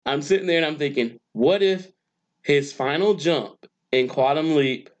I'm sitting there and I'm thinking, what if his final jump in Quantum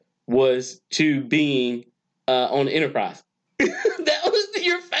Leap was to being on Enterprise? That was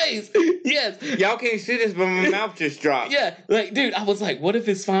your face. Yes. Y'all can't see this, but my mouth just dropped. Yeah. Like, dude, I was like, what if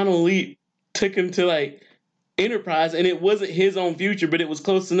his final leap took him to like Enterprise and it wasn't his own future, but it was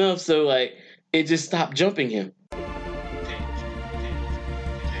close enough so like it just stopped jumping him.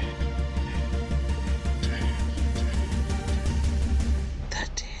 The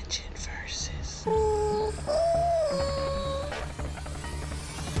Tangent Versus.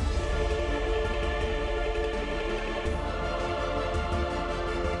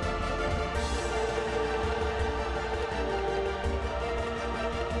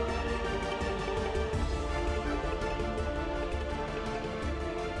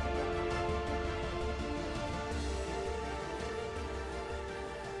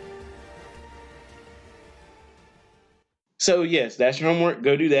 So yes, that's your homework.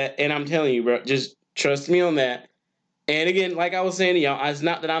 Go do that. And I'm telling you, bro, just trust me on that. And again, like I was saying to y'all, it's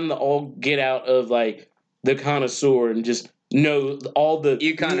not that I'm the all get out of like the connoisseur and just know all the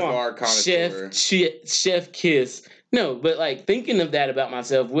You kind of are connoisseur. chef kiss. No, but like thinking of that about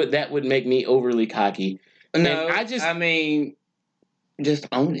myself, that would make me overly cocky. No, And I mean, just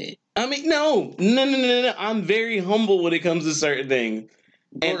own it. I mean, no. I'm very humble when it comes to certain things.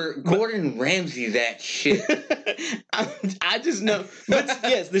 Gordon Ramsay that shit. I just know, but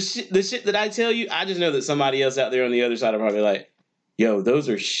yes, the shit that I tell you, I just know that somebody else out there on the other side are probably like, "Yo, those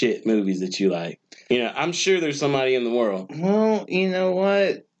are shit movies that you like." You know, I'm sure there's somebody in the world. Well, you know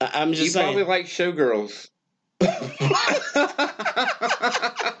what? I'm just saying. You probably like Showgirls.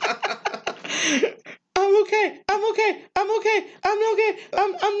 I'm okay. I'm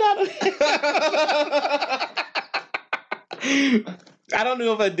not okay. I don't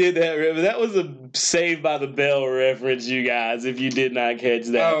know if I did that, but that was a Saved by the Bell reference, you guys, if you did not catch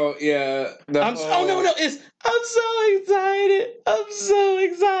that. Oh, yeah. I'm so excited.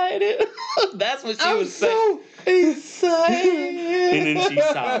 That's what she was saying. Excited. And then she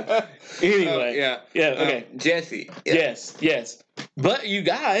sobbed. Anyway. Yeah, okay. Jesse. Yeah. Yes. But you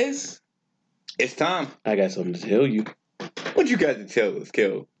guys. It's time. I got something to tell you. What you got to tell us,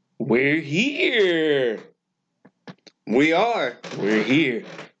 Kel? We're here. We're here.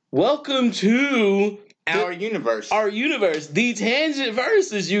 Welcome to our universe. The Tangent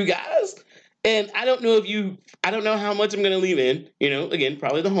Versus, you guys. And I don't know how much I'm going to leave in. You know, again,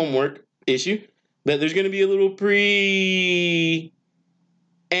 probably the homework issue. But there's going to be a little preamble-ish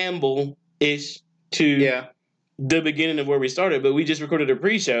to the beginning of where we started. But we just recorded a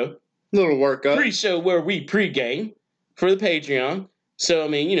pre-show. Little workup. Pre-show where we pre-game for the Patreon. So, I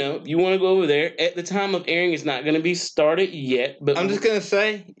mean, you know, you want to go over there. At the time of airing, it's not going to be started yet. But I'm just going to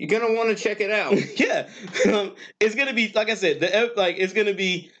say, you're going to want to check it out. Yeah. It's going to be, like I said, it's going to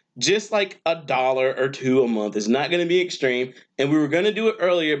be just like $1 or $2 a month. It's not going to be extreme. And we were going to do it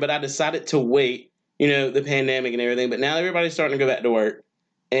earlier, but I decided to wait, you know, the pandemic and everything. But now everybody's starting to go back to work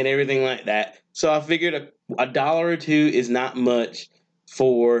and everything like that. So I figured $1 or $2 is not much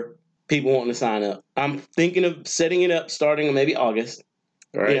for people wanting to sign up. I'm thinking of setting it up starting in maybe August.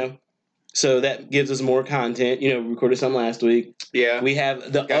 Right. You know, so that gives us more content. You know, we recorded some last week. Yeah. We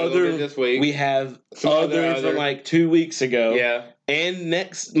have the Got other this week. We have other from like 2 weeks ago. Yeah. And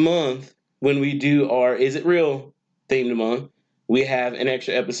next month when we do our Is It Real themed month, we have an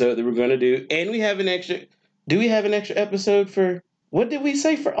extra episode that we're going to do, and we have an extra. Do we have an extra episode for what did we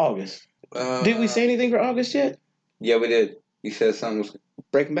say for August? Did we say anything for August yet? Yeah, we did. You said something was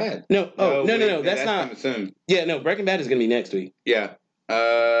Breaking Bad. No. No. That's not. Soon. Yeah, no. Breaking Bad is going to be next week. Yeah.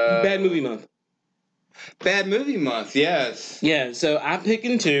 Bad movie month. Bad movie month, yes. Yeah, so I'm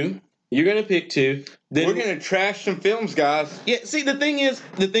picking 2. You're gonna pick 2. Then we're gonna trash some films, guys. Yeah. See, the thing is,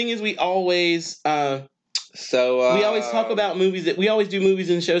 we always we always talk about movies we always do movies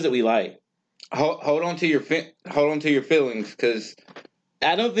and shows that we like. Hold on to your feelings, because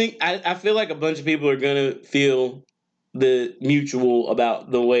I don't think I feel like a bunch of people are gonna feel the mutual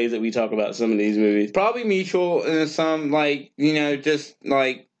about the ways that we talk about some of these movies. Probably mutual, and some like, you know, just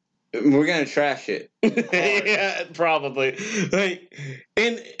like we're gonna trash it. Yeah, probably. Like,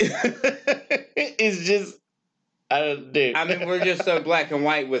 and it's just dude. I mean, we're just so black and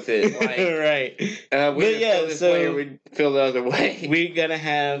white with it, like, right? We feel this way, or we feel the other way. We're gonna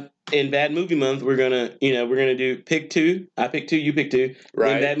have in Bad Movie Month. We're gonna do pick 2. I pick 2. You pick 2.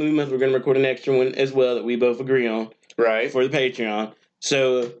 Right. In Bad Movie Month, we're gonna record an extra one as well that we both agree on. Right. For the Patreon.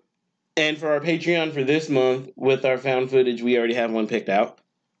 So, and for our Patreon for this month, with our found footage, we already have one picked out.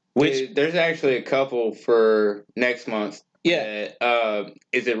 Which there's actually a couple for next month. Yeah.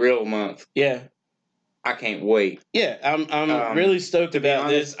 Is It Real month? Yeah. I can't wait. Yeah, I'm really stoked To be about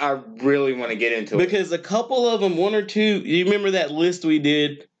honest, this. I really want to get into it. Because a couple of them, one or two, you remember that list we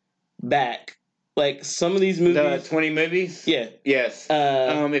did back? Like some of these movies. The 20 movies? Yeah. Yes.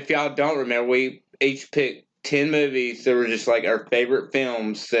 If y'all don't remember, we each picked 10 movies that were just like our favorite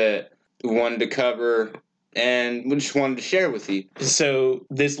films that we wanted to cover and we just wanted to share with you. So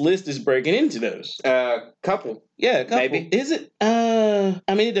this list is breaking into those. Couple. Yeah, a couple. Maybe. Is it? I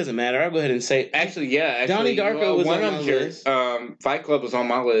mean, it doesn't matter. I'll go ahead and say it. Actually, yeah. Donnie Darko was one on of my them list. Fight Club was on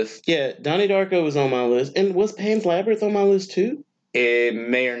my list. Yeah, Donnie Darko was on my list. And was Pan's Labyrinth on my list too? It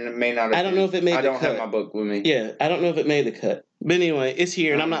may or may not have I don't know if it made the cut. I don't have my book with me. Yeah, I don't know if it made the cut. But anyway, it's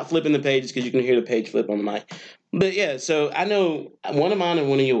here, and I'm not flipping the pages because you can hear the page flip on the mic. But yeah, so I know one of mine and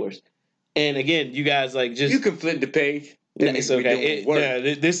one of yours. And again, you guys like just... You can flip the page. No, it's okay.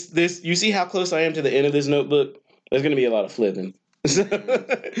 This you see how close I am to the end of this notebook? There's going to be a lot of flipping. That's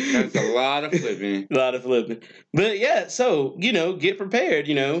a lot of flipping. A lot of flipping. But yeah, so, get prepared,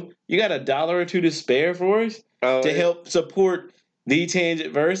 You got $1 or $2 to spare for us to help support the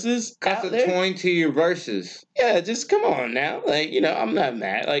Tangent Verses out there. Toss a coin to your verses. Yeah, just come on now. Like, I'm not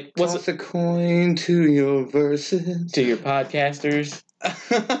mad. Like, toss a coin to your verses. To your podcasters.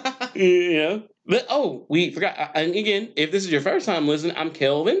 But, we forgot. And again, if this is your first time listening, I'm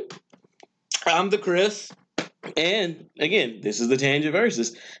Kelvin. I'm the Chris. And again, this is the Tangent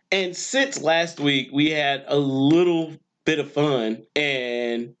Verses. And since last week, we had a little bit of fun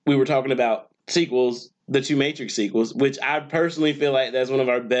and we were talking about sequels, the 2 Matrix sequels, which I personally feel like that's one of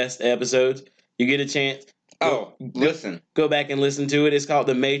our best episodes. You get a chance. Listen. Go back and listen to it. It's called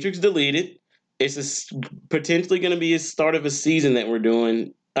The Matrix Deleted. It's potentially going to be a start of a season that we're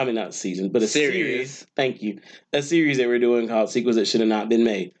doing. I mean, not a season, but a series. Thank you. A series that we're doing called Sequels That Should Have Not Been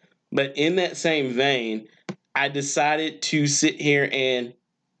Made. But in that same vein, I decided to sit here and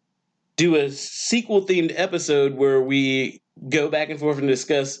do a sequel-themed episode where we go back and forth and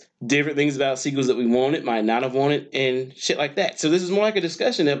discuss different things about sequels that we wanted, might not have wanted, and shit like that. So this is more like a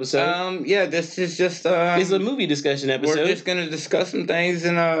discussion episode. Yeah, this is just... it's a movie discussion episode. We're just going to discuss some things,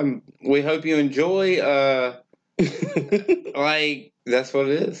 and we hope you enjoy. That's what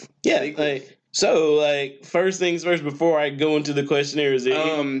it is. Yeah, first things first, before I go into the questionnaire, is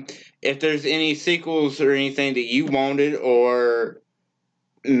if there's any sequels or anything that you wanted or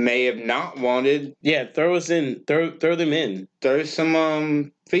may have not wanted, throw them in. Throw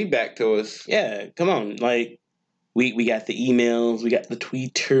some feedback to us. Yeah, come on. Like we got the emails, we got the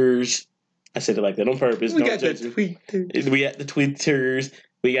tweeters. I said it like that on purpose. We got the tweeters. We got the tweeters.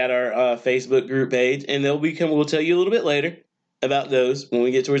 We got our Facebook group page, and we'll tell you a little bit later about those when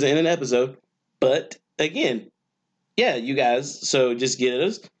we get towards the end of the episode. But again, you guys. So just get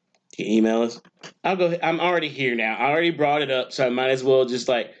us. You can email us. I'm already here now. I already brought it up, so I might as well just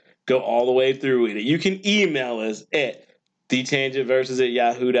go all the way through with it. You can email us at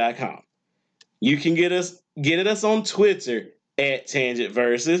thetangentverses@yahoo.com. You can get at us on Twitter at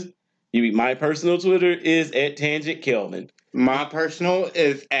tangentverses. My personal Twitter is at tangentkelvin. My personal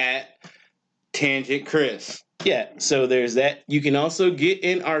is at tangentchris. Yeah, so there's that. You can also get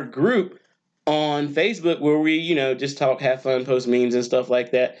in our group on Facebook where we, just talk, have fun, post memes and stuff like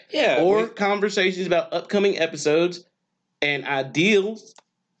that. Yeah. Or conversations about upcoming episodes and ideals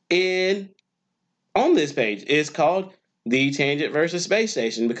on this page. It's called The Tangent Versus Space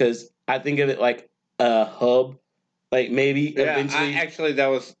Station because I think of it like a hub. Like maybe eventually. Actually, that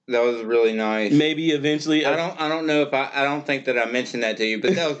was really nice. Maybe eventually. I don't know if I don't think that I mentioned that to you,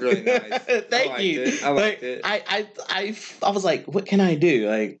 but that was really nice. Thank you. I liked it. I was like, what can I do?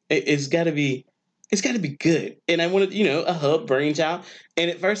 Like, it's got to be good. And I wanted, a hub brainchild.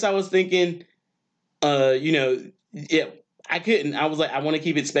 And at first, I was thinking, I couldn't. I was like, I want to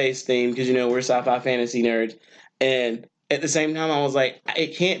keep it space themed because we're sci-fi fantasy nerds. And at the same time, I was like,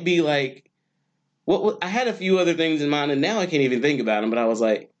 it can't be like. Well, I had a few other things in mind, and now I can't even think about them. But I was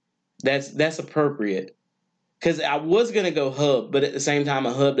like, "That's appropriate," because I was gonna go hub, but at the same time,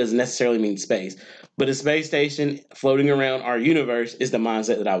 a hub doesn't necessarily mean space. But a space station floating around our universe is the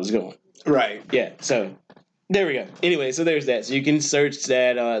mindset that I was going. Right. Yeah. So there we go. Anyway, so there's that. So you can search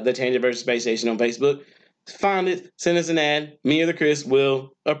that the Tangent Versus Space Station on Facebook. Find it. Send us an ad. Me or the Chris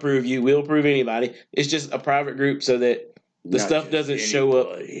will approve you. We'll approve anybody. It's just a private group so that the stuff doesn't show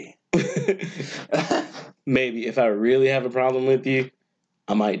up. Maybe if I really have a problem with you,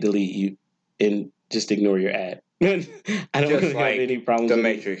 I might delete you and just ignore your ad. I don't really have any problems with the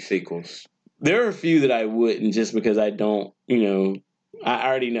Matrix sequels. There are a few that I wouldn't just because I don't, I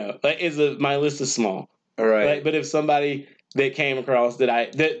already know. My list is small. All right. But if somebody that came across that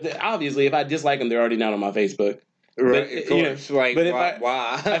obviously if I dislike them, they're already not on my Facebook. Right, But, of course. Like, but if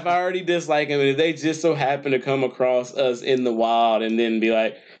why? if I already dislike them, and if they just so happen to come across us in the wild and then be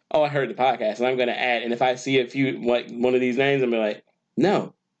like, "Oh, I heard the podcast," and I'm going to add, and if I see a few like one of these names, I'm gonna be like,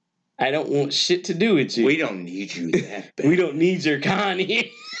 "No, I don't want shit to do with you. We don't need you that bad. We don't need your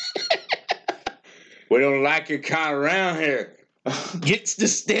Connie. We don't like your kind around here. Gets to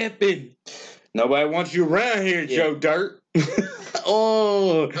stepping. Nobody wants you around here, Joe Dirt."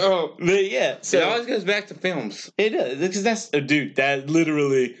 Oh, but yeah. So it always goes back to films. It does, because that's dude. That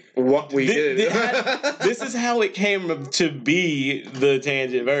literally what we do. This is how it came to be. The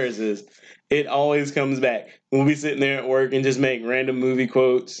Tangent Versus. It always comes back. We'll be sitting there at work and just make random movie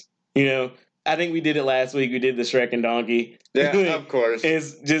quotes. You know, I think we did it last week. We did the Shrek and Donkey. Yeah, of course.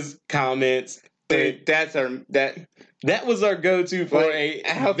 It's just comments. Dude, that was our go-to for a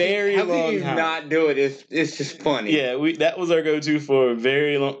very long time. How can you not do it? It's just funny. Yeah, that was our go-to for a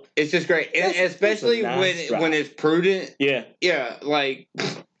very long. It's just great, especially when it's prudent. Yeah, yeah, like.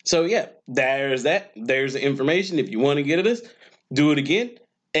 So yeah, there's that. There's the information. If you want to get at us, do it again.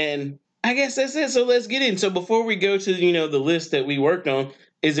 And I guess that's it. So let's get in. So before we go to the list that we worked on,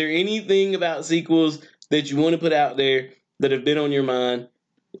 is there anything about sequels that you want to put out there that have been on your mind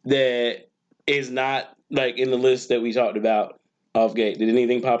that is not like in the list that we talked about off gate? Did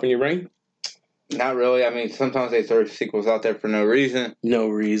anything pop in your brain? Not really. I mean, sometimes they throw sequels out there for no reason. No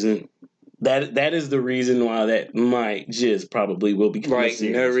reason. That is the reason why that might just probably will become like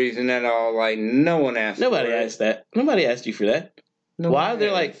no reason at all. Like no one asked. Nobody asked that. Nobody asked you for that. Why are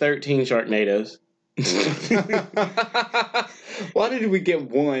there like 13 Sharknadoes? Why did we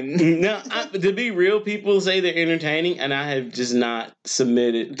get one? No, to be real, people say they're entertaining, and I have just not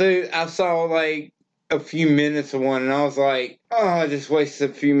submitted. Dude, I saw like a few minutes of one, and I was like, "Oh, I just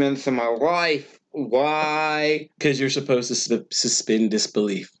wasted a few minutes of my life. Why?" Because you're supposed to suspend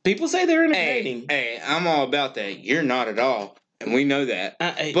disbelief. People say they're entertaining. Hey, I'm all about that. You're not at all. And we know that.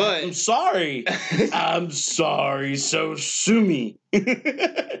 But I'm sorry. I'm sorry. So sue me. And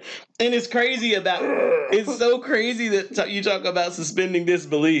it's crazy it's so crazy that you talk about suspending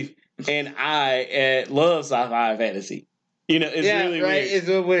disbelief. And I love sci-fi fantasy. It's really right? weird. It's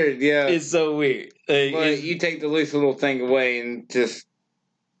so weird. Yeah. It's so weird. But you take the loose little thing away and just,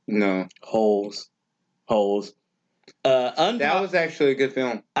 no. Holes. That was actually a good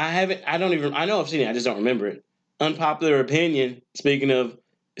film. I know I've seen it. I just don't remember it. Unpopular opinion, speaking of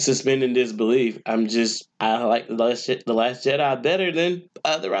suspending disbelief, I like The Last Jedi better than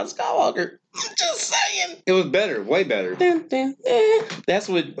The Rise of Skywalker. Just saying. It was better, way better. That's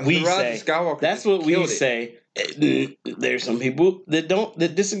what we say. That's what we say. There's some people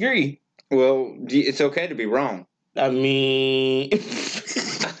that disagree. Well, it's okay to be wrong. I mean...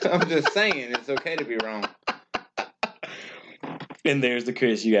 I'm just saying, it's okay to be wrong. And there's the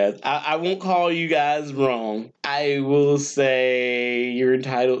Chris, you guys. I won't call you guys wrong. I will say you're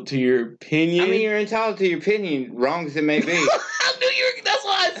entitled to your opinion. I mean, you're entitled to your opinion, wrong as it may be. I knew you were. That's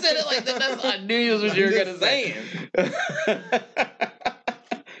why I said it like that. I knew you was what you were gonna say.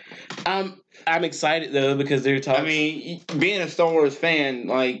 I'm excited though because they're talking. I mean, being a Star Wars fan,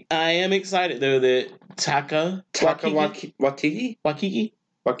 like I am excited though that Taika Waititi.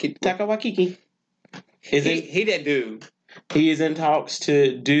 He that dude. He is in talks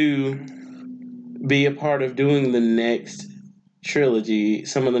to be a part of doing the next trilogy,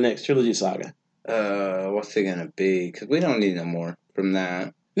 some of the next trilogy saga. What's it gonna be? Because we don't need no more from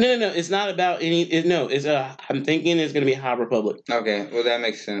that. No. It's not about any. I'm thinking it's gonna be High Republic. Okay, well that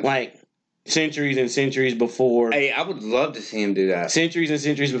makes sense. Like centuries and centuries before. Hey, I would love to see him do that. Centuries and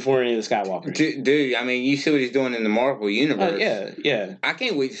centuries before any of the Skywalkers. Dude, I mean, you see what he's doing in the Marvel universe. Yeah. I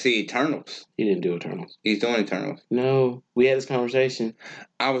can't wait to see Eternals. He didn't do Eternals. He's doing Eternals. No, we had this conversation.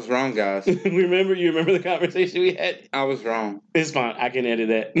 I was wrong, guys. You remember the conversation we had? I was wrong. It's fine. I can edit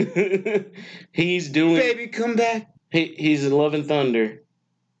that. He's doing... Baby, come back. He's in Love and Thunder.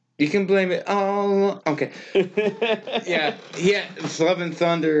 You can blame it. Oh, okay. Yeah. It's Love and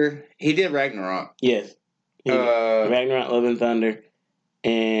Thunder. He did Ragnarok. Yes. Ragnarok, Love and Thunder,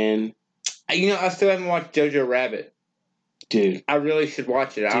 and I still haven't watched Jojo Rabbit. Dude, I really should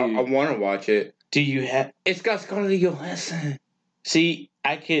watch it. I want to watch it. Do you have? It's got Scarlett Johansson. See,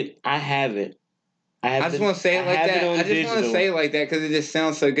 I have it. I just want to say it like that. I just want to say it like that because it just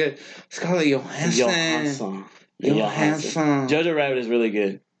sounds so good. Scarlett Johansson. Jojo Rabbit is really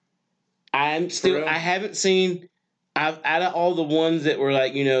good. I haven't seen. Out of all the ones that were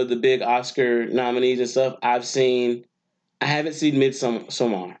like the big Oscar nominees and stuff, I haven't seen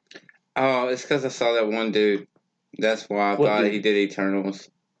Midsommar. Oh, it's because I saw that one dude. That's why I thought he did Eternals.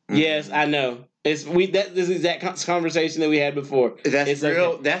 Yes, I know. This is that conversation that we had before. That's real.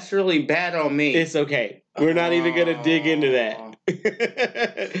 Okay. That's really bad on me. It's okay. We're not even going to dig into that.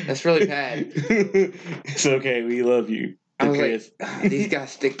 That's really bad. It's okay. We love you. I was like, these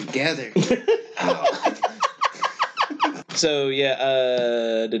guys stick together. So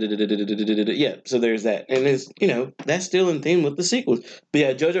yeah, yeah. So there's that, and it's that's still in theme with the sequels. But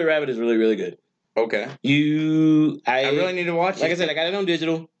yeah, Jojo Rabbit is really really good. Okay. I really need to watch it. Like I said, I got it on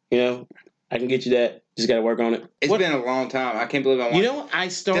digital. I can get you that. Just got to work on it. It's been a long time. I can't believe I watched it. I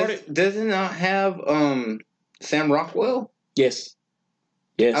started. Does it not have Sam Rockwell? Yes.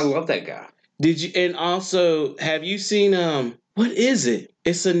 I love that guy. Did you? And also, have you seen what is it?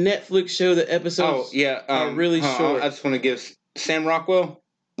 It's a Netflix show. The episodes are really short. I just want to give Sam Rockwell.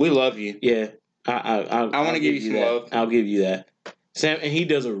 We love you. Yeah, I want to give you some love. I'll give you that, Sam, and he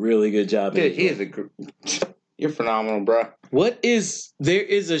does a really good job. Dude, he is you're phenomenal, bro. There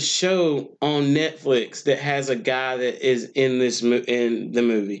is a show on Netflix that has a guy that is in the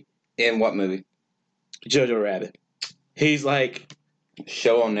movie. In what movie? Jojo Rabbit. He's like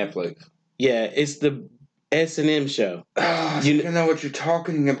show on Netflix. Yeah, it's the S&M show. I don't know what you're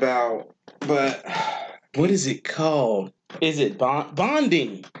talking about, but what is it called? Is it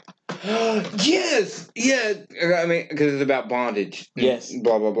Bonding? Yes, yeah. I mean, because it's about bondage. Yes.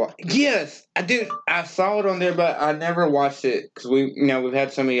 Blah blah blah. Yes, I saw it on there, but I never watched it because we've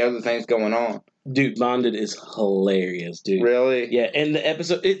had so many other things going on. Dude, Bonded is hilarious, dude. Really? Yeah, and the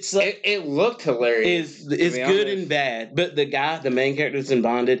episode, it's like... It looked hilarious. It's good and bad, but the main character that's in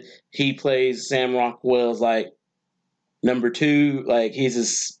Bonded, he plays Sam Rockwell's, like, number 2, like, he's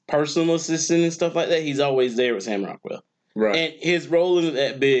his personal assistant and stuff like that. He's always there with Sam Rockwell. Right. And his role isn't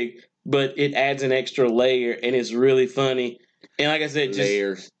that big, but it adds an extra layer, and it's really funny. And like I said,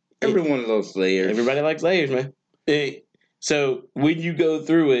 layers. Every one of those layers. Everybody likes layers, man. So when you go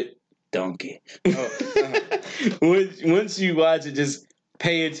through it, donkey. Once you watch it, just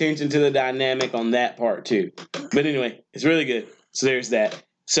pay attention to the dynamic on that part too. But anyway, it's really good. So there's that.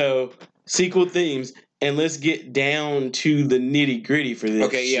 So sequel themes, and let's get down to the nitty gritty for this.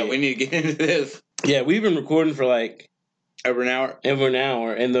 Okay, yeah, we need to get into this. Yeah, we've been recording for like over an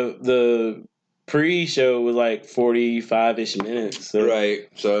hour, and the pre-show was like 45-ish minutes. So. Right.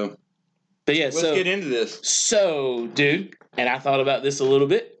 So, but yeah, let's get into this. So, dude, and I thought about this a little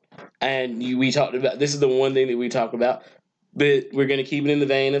bit. And we talked about, this is the one thing that we talk about, but we're going to keep it in the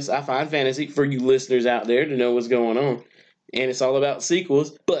vein of sci-fi and fantasy for you listeners out there to know what's going on. And it's all about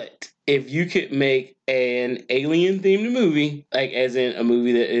sequels. But if you could make an alien-themed movie, like as in a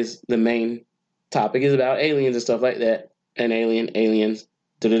movie that is the main topic is about aliens and stuff like that, aliens,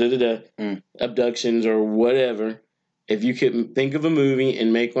 abductions or whatever, if you could think of a movie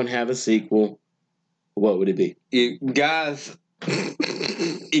and make one have a sequel, what would it be? You guys...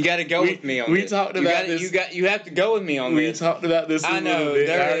 You got to go with me on this. We talked about this. You have to go with me on this. We talked about this a little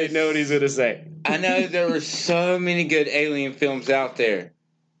bit. I already know what he's going to say. I know there were so many good alien films out there.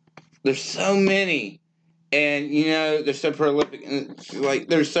 There's so many. And, they're so prolific. And,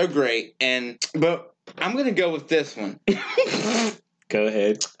 they're so great. But I'm going to go with this one. Go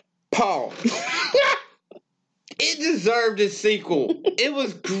ahead. Paul. It deserved a sequel. It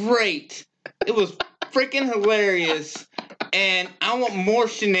was great. It was freaking hilarious. And I want more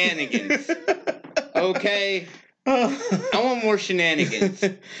shenanigans. Okay? I want more shenanigans.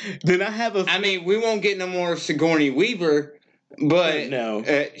 Then I have I mean, we won't get no more Sigourney Weaver, but no.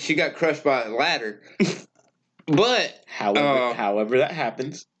 She got crushed by a ladder. But however that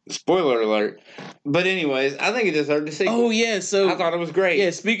happens. Spoiler alert. But anyways, I think it deserved a sequel. Oh yeah, so I thought it was great. Yeah,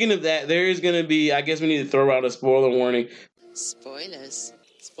 speaking of that, there is going to be, I guess we need to throw out a spoiler warning. Spoilers.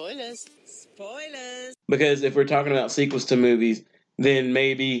 Because if we're talking about sequels to movies, then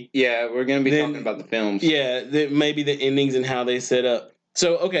maybe... Yeah, we're going to be talking about the films. Yeah, maybe the endings and how they set up.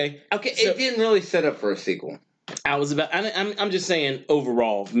 So, okay. It didn't really set up for a sequel. I'm just saying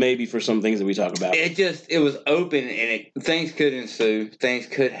overall, maybe for some things that we talk about. It was open and things could ensue. Things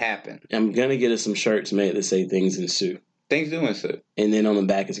could happen. I'm going to get us some shirts made that say things ensue. Things do ensue. And then on the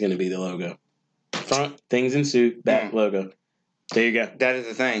back is going to be the logo. Front, things ensue, back, logo. There you go. That is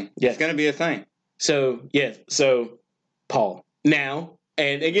a thing. Yeah. It's going to be a thing. So, yeah. So, Paul. Now,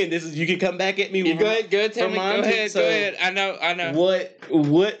 and again, this is, you can come back at me. Go ahead. Tell me. Go ahead. I know.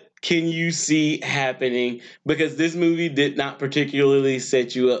 What can you see happening? Because this movie did not particularly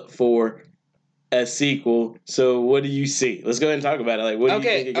set you up for a sequel. So, what do you see? Let's go ahead and talk about it. Like, what do you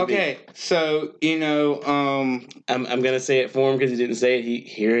think it could be? So, I'm going to say it for him because he didn't say it.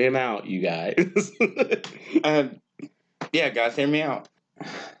 Hear him out, you guys. Yeah, guys, hear me out.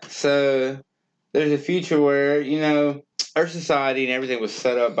 So, there's a future where, our society and everything was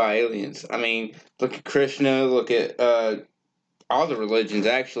set up by aliens. I mean, look at Krishna, look at all the religions,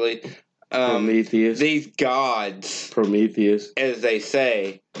 actually. Prometheus. These gods, Prometheus. as they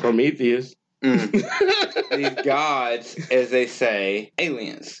say, Prometheus. these gods, as they say,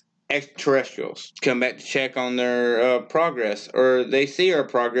 aliens, extraterrestrials, come back to check on their progress, or they see our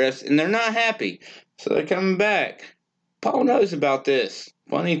progress and they're not happy, so they're coming back. Paul knows about this.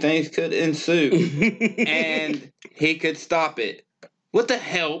 Funny things could ensue, and he could stop it with the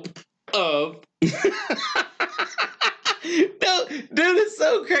help of. No, dude, it's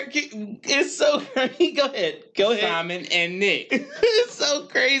so crazy. It's so crazy. Go ahead. Simon and Nick. It's so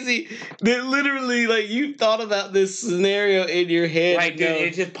crazy that literally, like, you thought about this scenario in your head. Like, dude,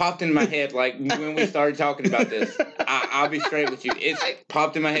 it just popped in my head. Like when we started talking about this, I'll be straight with you. It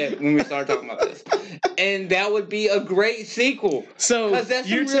popped in my head when we started talking about this, and that would be a great sequel. So because that's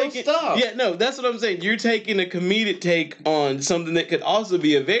you're some real taking stuff. Yeah, no, that's what I'm saying. You're taking a comedic take on something that could also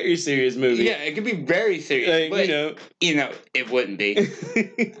be a very serious movie. Yeah, it could be very serious, but you know, it wouldn't be.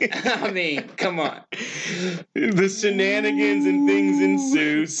 I mean, come on. The shenanigans and things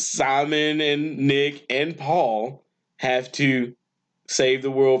ensue. Simon and Nick and Paul have to save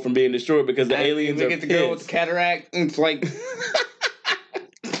the world from being destroyed because the aliens look are at the girl with the cataract, and it's like.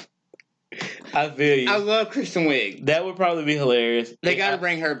 I feel you. I love Kristen Wiig. That would probably be hilarious. They got to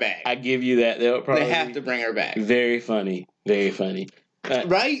bring her back. I give you that. That would probably. They have to bring her back. Very funny. Very funny.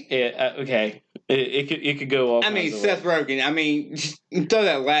 Right? Yeah. Okay. It could go off. I mean, Seth Rogen. I mean, just throw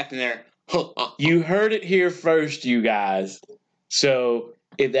that laugh in there. You heard it here first, you guys. So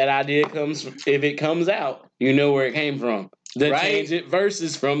if that idea if it comes out, you know where it came from. The Tangent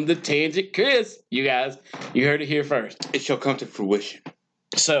versus from the Tangent Chris. You guys, you heard it here first. It shall come to fruition.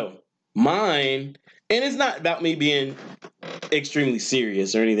 So mine, and it's not about me being extremely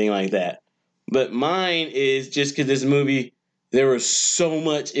serious or anything like that, but mine is just because this movie, there was so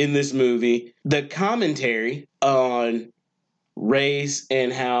much in this movie. The commentary on race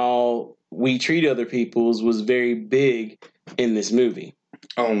and how we treat other peoples was very big in this movie.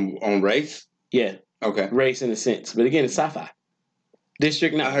 On race? Yeah. Okay. Race in a sense. But again, it's sci-fi.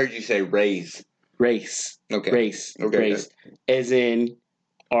 District 9. I heard you say race. Race. Okay. Race. Okay. Race. As in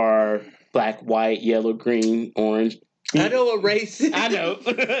our black, white, yellow, green, orange. I know what race is. I know.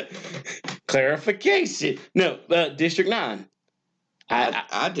 Clarification. No, District 9.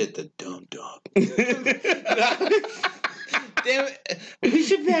 I did the dumb. Damn it. We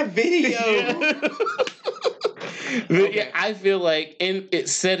should have video. But yeah, I feel like, and it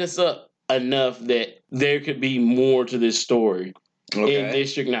set us up enough that there could be more to this story in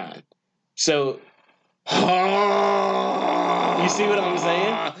District 9. So, you see what I'm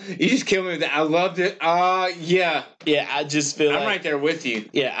saying? You just killed me with that. I loved it. Yeah. Yeah, I just feel I'm right there with you.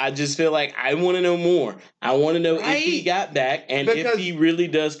 Yeah, I just feel like I want to know more. I want to know if he got back and if he really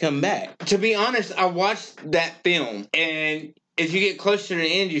does come back. To be honest, I watched that film, and as you get closer to the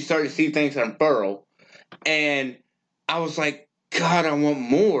end, you start to see things unfurl. And I was like, God, I want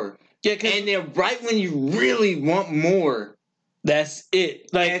more. Yeah, and then right when you really want more, that's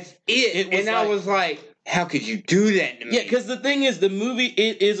it. Like, that's it. And I was like, how could you do that to me? Yeah, because the thing is, the movie,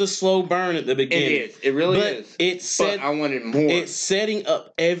 it is a slow burn at the beginning. It is. It really is. But I wanted more. It's setting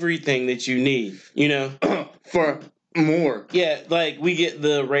up everything that you need, you know? For more. Yeah, like, we get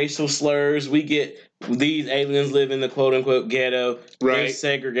the racial slurs. We get these aliens live in the quote-unquote ghetto. Right. They're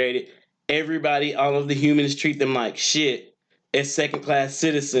segregated. Everybody, all of the humans treat them like shit as second-class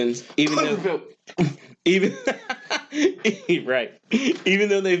citizens, even though... Right. Even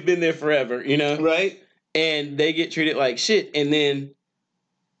though they've been there forever, you know? Right. And they get treated like shit, and then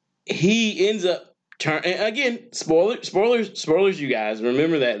he ends up again, spoilers, you guys.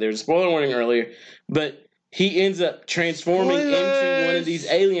 Remember that. There's a spoiler warning earlier, but he ends up transforming into one of these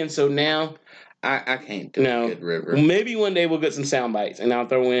aliens, so now I can't do a good River. Maybe one day we'll get some sound bites, and I'll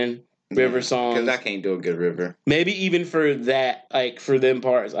throw in River songs. Because I can't do a good River. Maybe even for that, like for them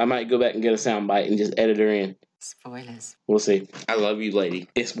parts, I might go back and get a sound bite and just edit her in. Spoilers. We'll see. I love you, lady.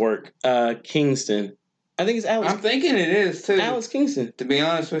 It's work. Kingston. I think it's Alex. I'm thinking it is, too. Alex Kingston. To be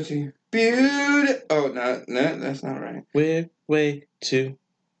honest with you. Beautiful. Oh, no, that's not right. We're way too.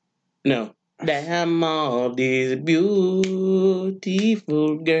 No. Damn all these beautiful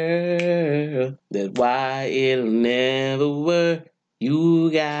girl. That's why it'll never work. You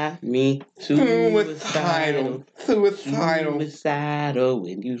got me suicidal. Suicidal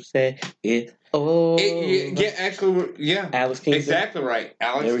when you say it. Oh. Yeah. Alex Kingston. Exactly right.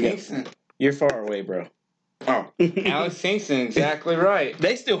 Alex Kingston. You're far away, bro. Oh. Alex Kingston, exactly right.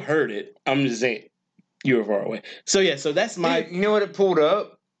 They still heard it. I'm just saying. You were far away. So, yeah, so that's my... You know what it pulled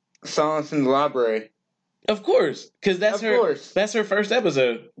up? Silence in the Library. Of course. Because that's her first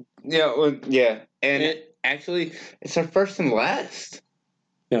episode. Yeah, well, yeah. And actually, it's her first and last.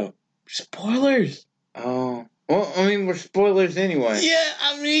 No. Spoilers. Oh. Well, I mean, we're spoilers anyway. Yeah,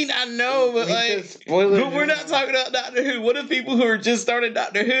 I mean, I know, but We like, said spoilers. but we're not talking about Doctor Who. What if people who are just started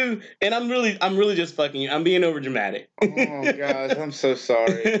Doctor Who? And I'm really just fucking you. I'm being over dramatic. Oh gosh, I'm so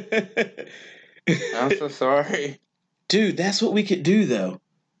sorry. I'm so sorry. Dude, that's what we could do though.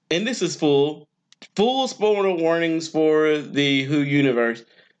 And this is full spoiler warnings for the Who universe.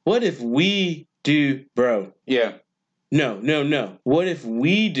 What if we do, bro? Yeah. No. What if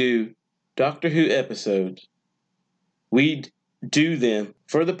we do Doctor Who episodes? We do them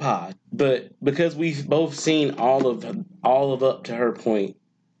for the pod, but because we've both seen all of up to her point,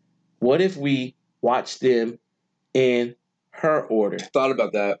 what if we watch them in her order? Thought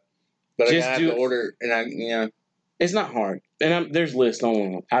about that, but Just I have do to it. order, and It's not hard, and there's lists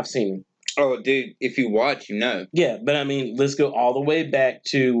online. I've seen them. Oh, dude, if you watch, you know. Yeah, but I mean, let's go all the way back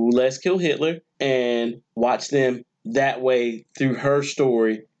to Let's Kill Hitler and watch them that way through her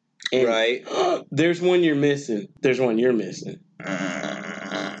story. And Right. There's one you're missing.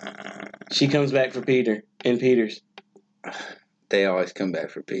 She comes back for Peter and Peter's. They always come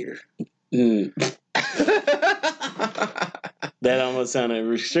back for Peter. Mm. That almost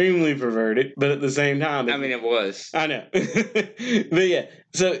sounded extremely perverted, but at the same time, I mean, it was. I know. But yeah,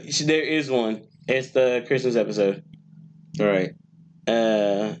 so there is one. It's the Christmas episode. Right.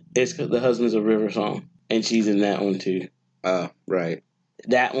 It's the Husbands of River Song, and she's in that one too. Oh, right.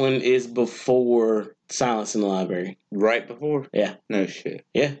 That one is before Silence in the Library. Right before? Yeah. No shit.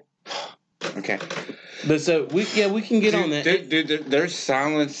 Yeah. Okay. But so we can get on that. Dude, there's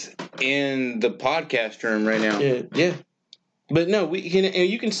silence in the podcast room right now. Yeah. But no, we can, and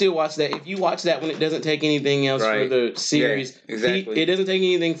you can still watch that. If you watch that one, it doesn't take anything else Right. for the series. Yeah, exactly. It doesn't take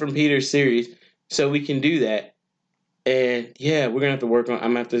anything from Peter's series, so we can do that. And yeah, we're gonna have to work on. I'm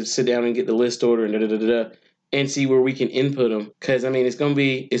gonna have to sit down and get the list order and and see where we can input them. Because I mean,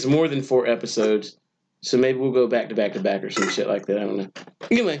 it's more than 4 episodes, so maybe we'll go back to back to back or some shit like that. I don't know.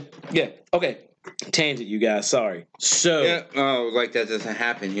 Anyway, yeah, okay. Tangent, you guys. Sorry. So Yeah. Oh, like that doesn't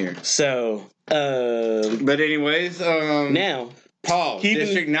happen here. so But anyways, now. Paul,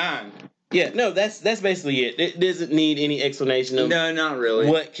 District 9. Yeah, no, that's basically it. It doesn't need any explanation of No, not really.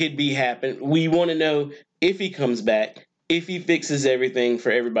 what could be happening. We want to know if he comes back, if he fixes everything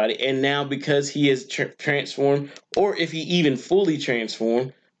for everybody, and now because he is transformed, or if he even fully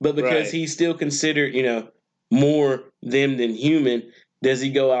transformed, but because Right. he's still considered, more them than human, does he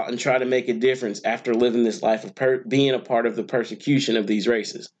go out and try to make a difference after living this life of being a part of the persecution of these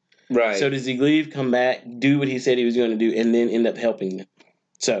races? Right. So does he leave, come back, do what he said he was going to do, and then end up helping them?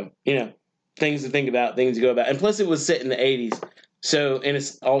 So, things to think about, things to go about. And plus it was set in the 80s. So in an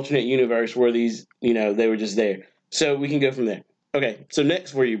alternate universe where these, they were just there. So we can go from there. Okay, so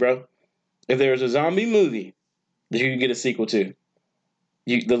next for you, bro. If there was a zombie movie that you could get a sequel to,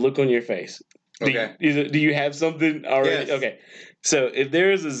 the look on your face. Okay. Do you have something already? Yes. Okay. So if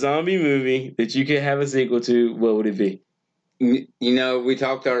there is a zombie movie that you could have a sequel to, what would it be? We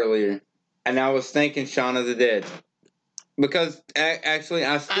talked earlier, and I was thinking Shaun of the Dead. Because actually,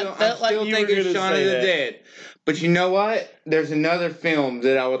 I still you think were it's gonna Shaun of say the that. Dead. But you know what? There's another film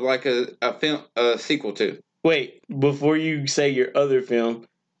that I would like a sequel to. Wait, before you say your other film,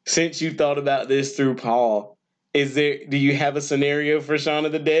 since you thought about this through Paul, do you have a scenario for Shaun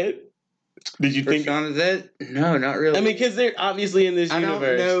of the Dead? Did you For think? Shaun of the Dead? No, not really. I mean, because they're obviously in this I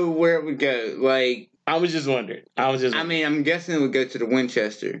universe. don't know where it would go. Like, I was just wondering. I mean, I'm guessing it would go to the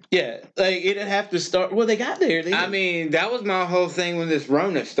Winchester. Yeah, like it'd have to start. Well, they got there. I mean, that was my whole thing when this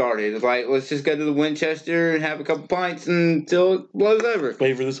Rona started. It's like, let's just go to the Winchester and have a couple pints until it blows over.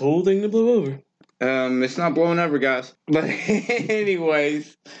 wait for this whole thing to blow over. It's not blowing over, guys. But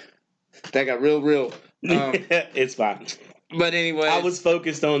anyways, that got real. It's fine. But anyways, I was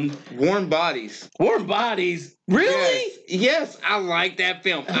focused on Warm Bodies. Warm Bodies. Really? Yes, I like that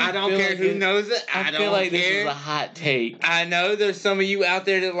film. I don't feel care like who knows it. I don't feel like care. this is a hot take. I know there's some of you out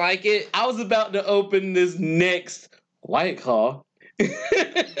there that like it. I was about to open this next White Claw.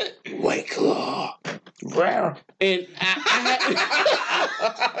 White Claw. And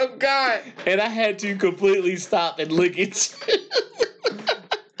Oh God! and I had to completely stop and look at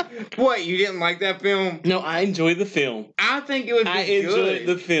What? You didn't like that film? No, I enjoyed the film. I think it would be I good. enjoyed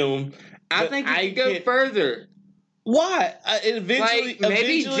the film. I but think you I could go can't- further. Why? Eventually, Like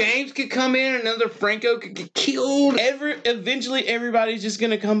maybe James could come in, and another Franco could get killed. Eventually, everybody's just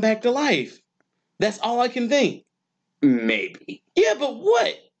gonna come back to life. That's all I can think. Maybe Yeah, but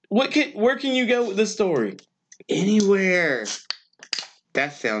what? Where can you go with the story? anywhere.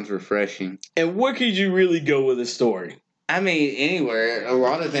 That sounds refreshing. And where could you really go with the story? I mean, anywhere. A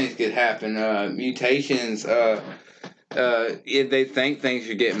lot of things could happen. Mutations. They think things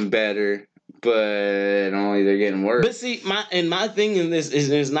are getting better, but only they're getting worse. But see, my thing in this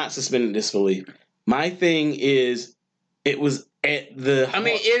is not suspended disbelief. My thing is, it was at the. I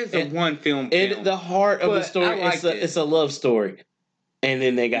mean, it is a one film. At the heart of the But story, I liked it. it's a love story, and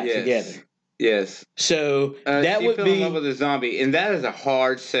then they got Yes. together. Yes. So that she would fell be. in love with a zombie, and that is a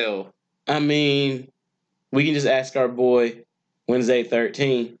hard sell. I mean, we can just ask our boy Wednesday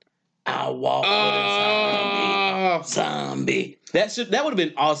 13. I'll walk with a zombie. That would have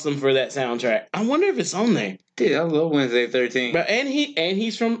been awesome for that soundtrack. I wonder if it's on there. Dude, I love Wednesday 13. But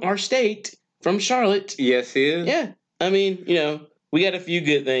he's from our state, from Charlotte. Yes, he is. Yeah. I mean, we got a few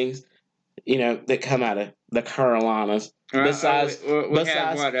good things, that come out of the Carolinas. Besides, we had what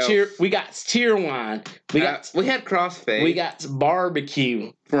else? we got Cheerwine. We had Crossfade. We got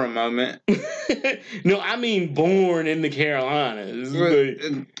barbecue. For a moment. No, I mean born in the Carolinas.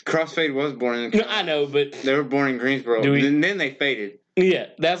 Crossfade was born in the Carolinas. No, I know, but they were born in Greensboro. And then they faded. Yeah,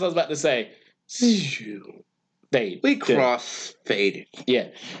 that's what I was about to say. We cross-faded. Yeah.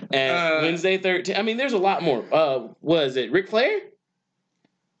 And Wednesday 13. I mean, there's a lot more. Was it Ric Flair?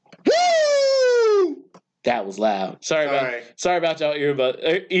 Woo! That was loud. Sorry about y'all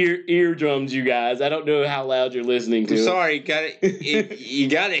eardrums, you guys. I don't know how loud you're listening to. I'm sorry, you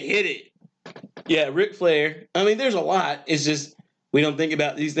gotta hit it. Yeah, Ric Flair. I mean, there's a lot. It's just we don't think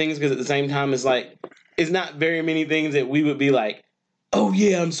about these things because at the same time, it's not very many things that we would be like, oh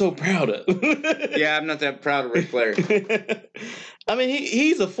yeah, I'm so proud of. Yeah, I'm not that proud of Ric Flair. I mean,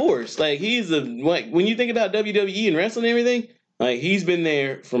 he's a force. Like when you think about WWE and wrestling and everything, like he's been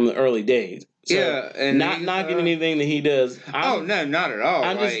there from the early days. So, yeah, and not knocking anything that he does. No, not at all.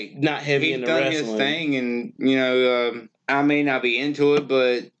 I'm just not heavy into wrestling. He's done his thing, and I may not be into it,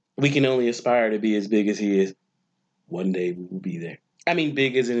 but we can only aspire to be as big as he is. One day we will be there. I mean,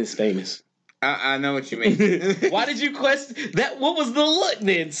 big as in is famous. I know what you mean. Why did you question that? What was the look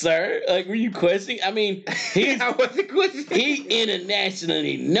then, sir? Like, were you questioning? I mean, I wasn't questioning. He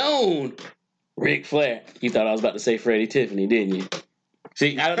internationally known Ric Flair. You thought I was about to say Freddie Tiffany, didn't you?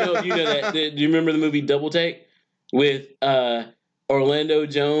 See, I don't know if you know that. Do you remember the movie Double Take with Orlando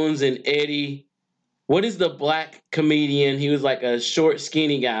Jones and Eddie? What is the black comedian? He was like a short,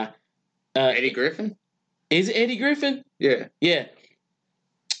 skinny guy. Eddie Griffin? Is it Eddie Griffin? Yeah. Yeah.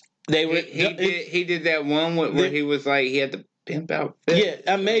 They were. He did that one where he was like he had the pimp outfit.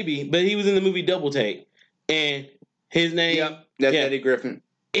 Yeah, maybe, but he was in the movie Double Take, and his name. Yep, that's Eddie Griffin.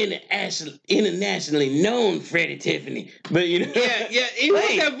 Internationally known Freddie Tiffany, but he was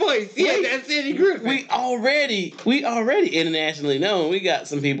that voice. Yeah, that's Eddie Griffin. We already internationally known. We got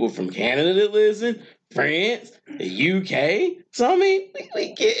some people from Canada that listen, France, the UK. So I mean,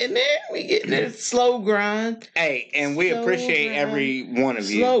 we getting there. We getting there. Slow grind. Hey, and we appreciate every one of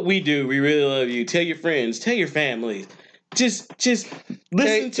you. We do. We really love you. Tell your friends. Tell your families. Just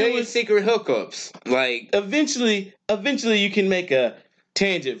listen tell to your us. Secret hookups. Like Eventually, you can make a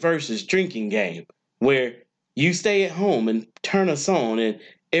Tangent versus drinking game where you stay at home and turn us on, and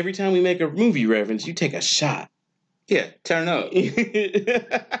every time we make a movie reference, you take a shot. Yeah, turn up.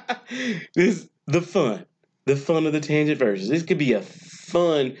 This the fun of the Tangent versus. This could be a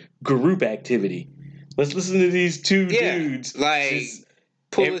fun group activity. Let's listen to these two dudes. Like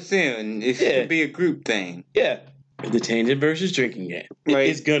pull us in. It could be a group thing. Yeah. The Tangent versus drinking game. Like,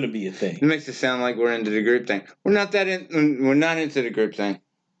 it's gonna be a thing. It makes it sound like we're into the group thing. We're not into the group thing.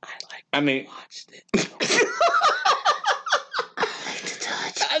 I watched it. I like to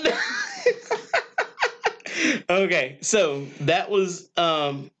touch. Okay, so that was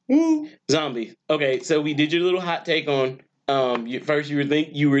zombies. Okay, so we did your little hot take on first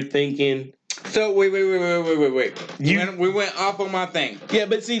you were thinking. So wait. We went off on my thing. Yeah,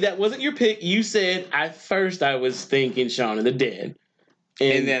 but see, that wasn't your pick. You said at first I was thinking Shaun of the Dead.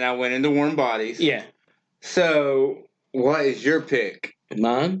 And then I went into Warm Bodies. Yeah. So what is your pick?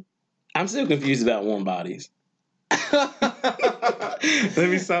 Mine? I'm still confused about Warm Bodies. Let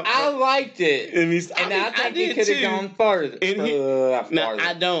me stop. I liked it. I think it could have gone farther. No,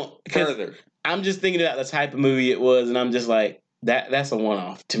 I don't. Further. I'm just thinking about the type of movie it was, and I'm just like, that's a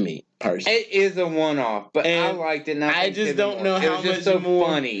one-off to me, personally. It is a one-off, but I liked it. And I just don't know how much more. It was just so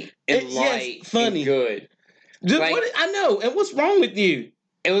funny and light and good. I know. And what's wrong with you?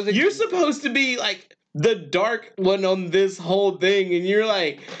 You're supposed to be like the dark one on this whole thing, and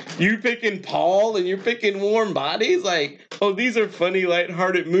you're picking Paul and you're picking Warm Bodies. Like, oh, these are funny,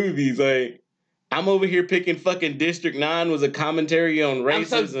 lighthearted movies. Like, I'm over here picking fucking District 9 was a commentary on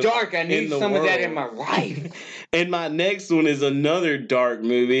racism. I'm so dark. I need some of that in my life. And my next one is another dark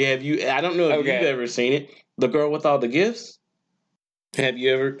movie. I don't know if you've ever seen it. The Girl with All the Gifts. Have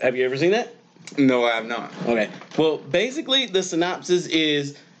you ever seen that? No, I have not. Okay. Well, basically, the synopsis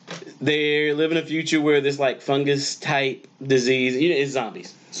is they live in a future where this like fungus type disease. It's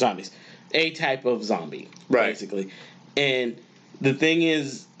zombies, a type of zombie, Right. basically. And the thing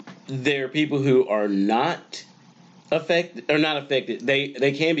is, there are people who are not affected or not affected.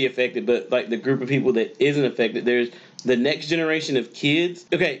 They can be affected, but like the group of people that isn't affected, there's the next generation of kids.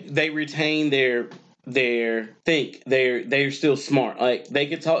 Okay, they retain they're still smart. Like they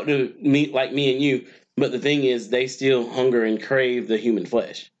could talk to me like me and you, but the thing is they still hunger and crave the human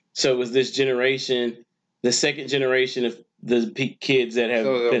flesh. So it was this generation, the second generation of the kids that have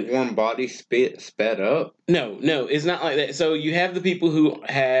So the been warm body sped up? no, it's not like that. So you have the people who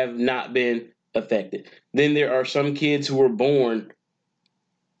have not been affected. Then there are some kids who were born,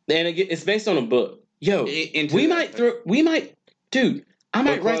 and again, it's based on a book. Yo, we might, dude, I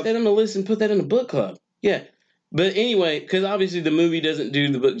might write that on the list and put that in the book club. Yeah. But anyway, because obviously the movie doesn't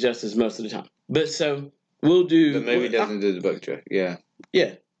do the book justice most of the time. But so we'll do. The movie doesn't do the book justice. Yeah.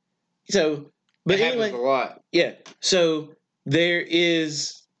 Yeah. So, but it anyway. happens a lot. Yeah. So there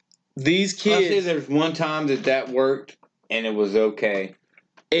is these kids. I'll say there's one time that worked and it was okay.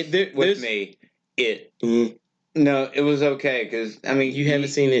 With me. No, it was okay because, I mean. You haven't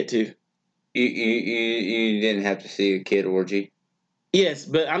seen it too. You didn't have to see a kid orgy. Yes,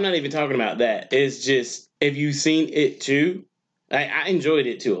 but I'm not even talking about that. It's just, if you've seen it too, I enjoyed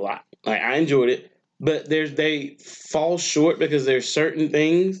it too a lot. Like, I enjoyed it, but they fall short because there's certain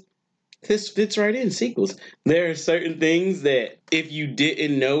things. This fits right in sequels. There are certain things that if you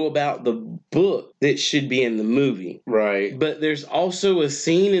didn't know about the book, that should be in the movie. Right. But there's also a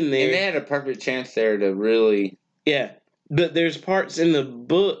scene in there. And they had a perfect chance there to really. Yeah. But there's parts in the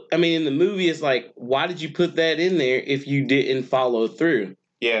book, in the movie, it's like, why did you put that in there if you didn't follow through?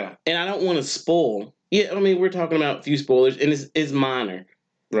 Yeah. And I don't want to spoil. Yeah, we're talking about a few spoilers, and it's minor.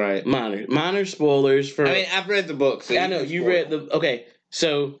 Right. Minor spoilers for... I've read the book. So I know, you read the... Okay,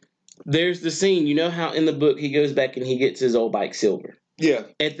 so there's the scene. You know how in the book he goes back and he gets his old bike silver? Yeah.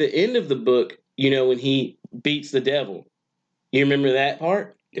 At the end of the book, when he beats the devil, you remember that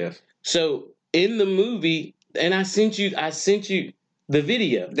part? Yes. So in the movie... And I sent you the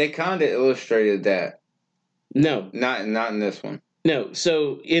video. They kind of illustrated that. No. Not in this one. No.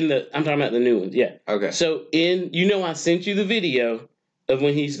 So I'm talking about the new ones. Yeah. Okay. So I sent you the video of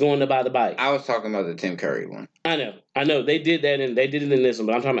when he's going to buy the bike. I was talking about the Tim Curry one. I know. They did that and they did it in this one,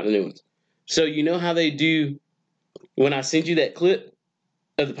 but I'm talking about the new ones. So you know how they do when I sent you that clip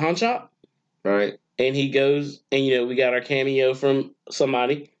of the pawn shop? Right. And he goes and we got our cameo from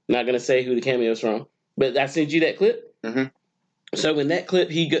somebody. Not gonna say who the cameo's from. But I sent you that clip. Mm-hmm. So in that clip,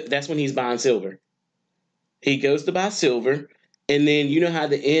 that's when he's buying silver. He goes to buy silver, and then you know how at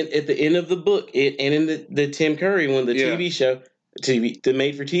the end of the book, and in the Tim Curry one, the TV show, the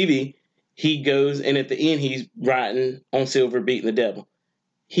made for TV, he goes and at the end he's riding on silver, beating the devil.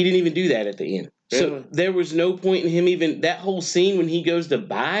 He didn't even do that at the end. Really? So there was no point in him even that whole scene when he goes to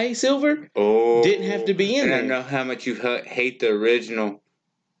buy silver. Didn't have to be in there. I know how much you hate the original.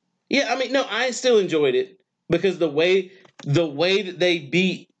 Yeah, I still enjoyed it because the way that they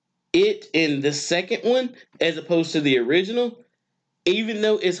beat it in the second one as opposed to the original, even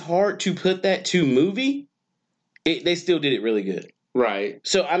though it's hard to put that to movie, they still did it really good. Right.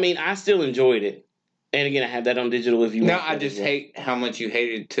 So, I still enjoyed it. And again, I have that on digital if you want. No, I just hate how much you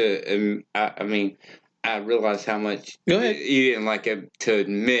hated to, I realized how much Go ahead. You didn't like it to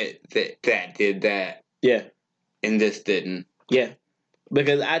admit that did that. Yeah. And this didn't. Yeah.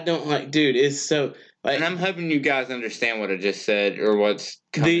 Because I don't dude, it's so... and I'm hoping you guys understand what I just said or what's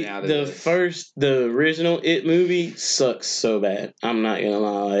coming out of this. The original It movie sucks so bad. I'm not going to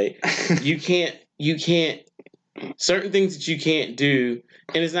lie. you can't... Certain things that you can't do,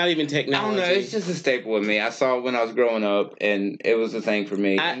 and it's not even technology. I don't know. It's just a staple with me. I saw it when I was growing up, and it was a thing for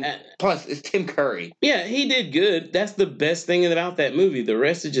me. Plus, it's Tim Curry. Yeah, he did good. That's the best thing about that movie. The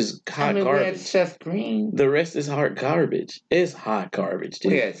rest is just hot garbage. We had Seth Green. The rest is hot garbage. It's hot garbage,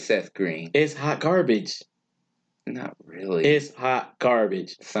 dude. We had Seth Green. It's hot garbage. Not really. It's hot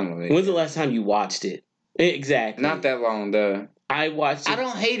garbage. Some of it. When's the last time you watched it? Exactly. Not that long, though. I watched it. I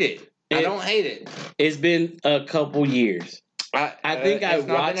don't hate it. I don't hate it. It's been a couple years. I think I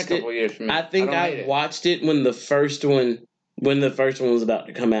watched it. Been a couple years for me. I think I watched it when the first one was about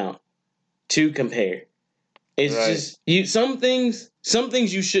to come out to compare. It's just some things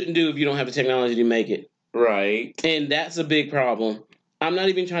you shouldn't do if you don't have the technology to make it. Right. And that's a big problem. I'm not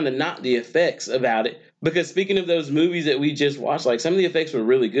even trying to knock the effects about it because speaking of those movies that we just watched, some of the effects were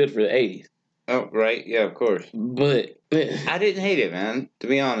really good for the 80s. Oh, right. Yeah, of course. But I didn't hate it, man. To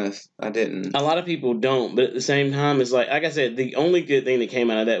be honest, I didn't. A lot of people don't, but at the same time, it's like I said, the only good thing that came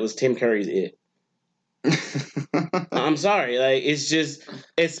out of that was Tim Curry's It. I'm sorry. Like, it's just,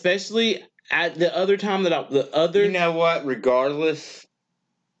 especially at the other time You know what? Regardless,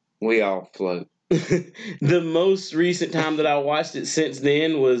 we all float. the most recent time that I watched it since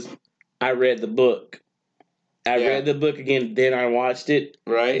then was I read the book. I read the book again, then I watched it.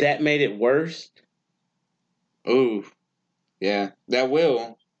 Right. That made it worse. Ooh. Yeah, that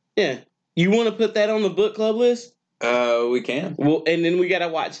will. Yeah. You want to put that on the book club list? We can. Well, and then we got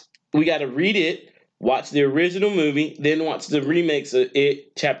to read it, watch the original movie, then watch the remakes of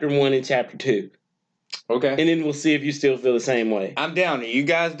it, Chapter 1 and Chapter 2. Okay. And then we'll see if you still feel the same way. I'm down. Are you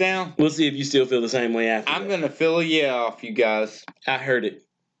guys down? We'll see if you still feel the same way after I'm that. going to fill a yeah off, you guys. I heard it.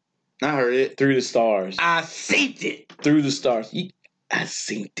 I heard it. Through the stars. I seen it. Through the stars. I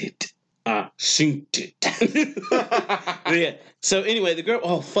seen it. I seen it. Yeah. So anyway, the girl.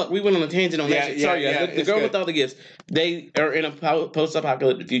 Oh fuck, we went on a tangent on that shit. Sorry, guys. The girl good. with all the gifts. They are in a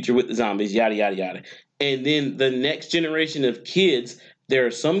post-apocalyptic future with the zombies. Yada yada yada. And then the next generation of kids. There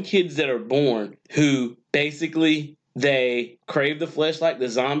are some kids that are born who basically they crave the flesh like the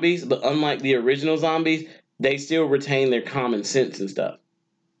zombies, but unlike the original zombies, they still retain their common sense and stuff.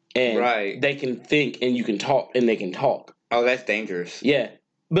 And they can think, and you can talk, and they can talk. Oh, that's dangerous. Yeah.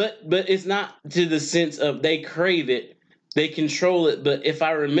 But it's not to the sense of they crave it, they control it. But if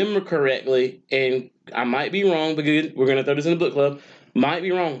I remember correctly, and I might be wrong, because we're going to throw this in the book club, might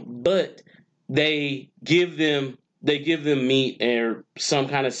be wrong, but they give them meat or some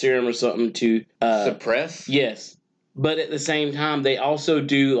kind of serum or something to suppress. Yes. But at the same time, they also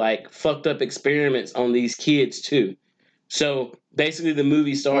do like fucked up experiments on these kids too. So basically, the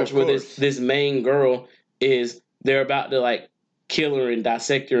movie starts with this main girl is they're about to like kill her and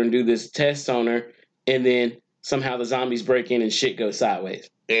dissect her and do this test on her, and then somehow the zombies break in and shit goes sideways.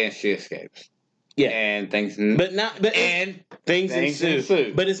 And she escapes. Yeah, and things ensue.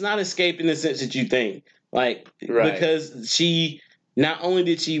 But it's not escape in the sense that you think, like because she not only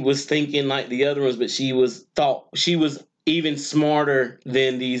did she was thinking like the other ones, but she was even smarter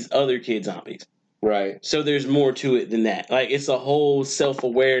than these other kid zombies. Right. So there's more to it than that. Like it's a whole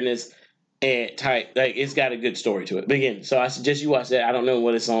self-awareness and type. Like it's got a good story to it. But again, so I suggest you watch that. I don't know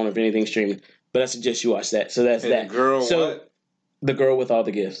what it's on or if anything's streaming, but I suggest you watch that. So that's that. The girl. So what? The girl with all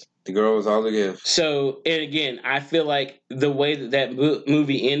the gifts. The girl with all the gifts. So and again, I feel like the way that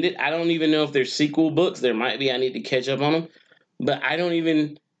movie ended, I don't even know if there's sequel books. There might be. I need to catch up on them. But I don't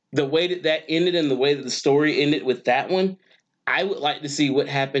even the way that ended and the way that the story ended with that one. I would like to see what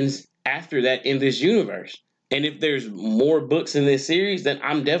happens after that in this universe. And if there's more books in this series, then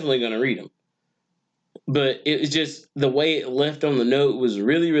I'm definitely going to read them. But it was just the way it left on the note was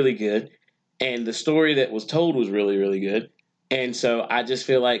really, really good. And the story that was told was really, really good. And so I just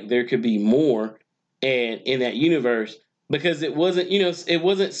feel like there could be more and in that universe because it wasn't, it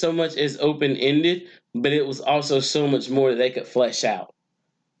wasn't so much as open-ended, but it was also so much more that they could flesh out.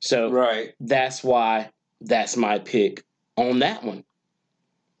 So that's why that's my pick on that one.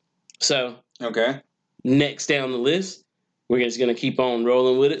 So, next down the list, we're just going to keep on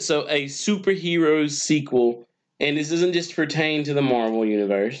rolling with it. So, a superheroes sequel, and this doesn't just pertain to the Marvel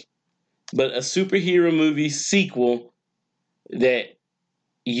Universe, but a superhero movie sequel that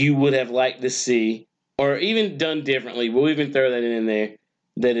you would have liked to see, or even done differently. We'll even throw that in there,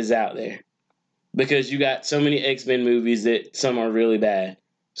 that is out there. Because you got so many X-Men movies that some are really bad.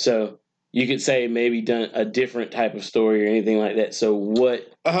 So, you could say maybe done a different type of story or anything like that. So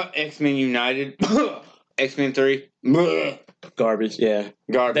what? X-Men United. X-Men 3. Garbage, yeah.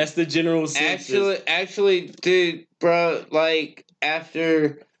 Garbage. That's the general sense. Actually, dude, bro, like,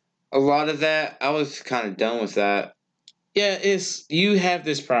 after a lot of that, I was kind of done with that. Yeah, you have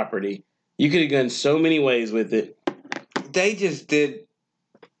this property. You could have gone so many ways with it. They just did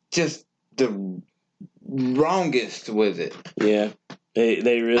the wrongest with it. Yeah. They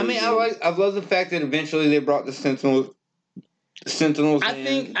really. I mean, I love the fact that eventually they brought the Sentinels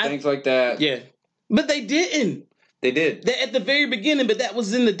things like that. Yeah, but they didn't. They did. At the very beginning, but that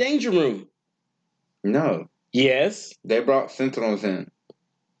was in the Danger Room. No. Yes. They brought Sentinels in.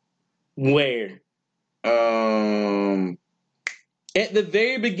 Where? At the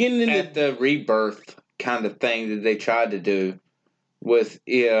very beginning. At the rebirth kind of thing that they tried to do with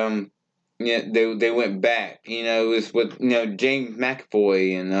Yeah, they went back. It was with James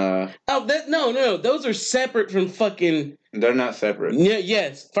McAvoy and no, those are separate from fucking. They're not separate. Yeah,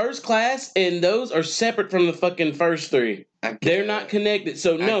 yes, First Class and those are separate from the fucking first three. They're not connected.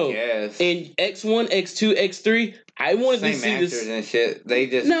 So no, in X1, X2, X3, I wanted to see this. And shit. They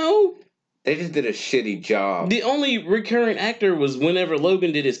just did a shitty job. The only recurring actor was whenever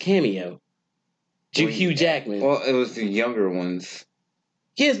Logan did his cameo. Hugh Jackman. Well, it was the younger ones.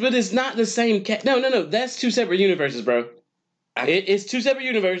 Yes, but it's not the same cat. No. That's two separate universes, bro. It's two separate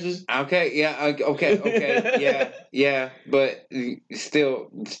universes. Okay, yeah, okay, yeah, but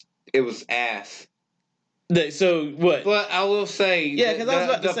still, it was ass. So what? But I will say, Yeah, because I was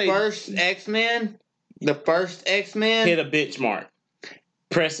about to say the first X-Men hit a benchmark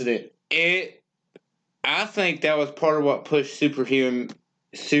precedent. I think that was part of what pushed superhero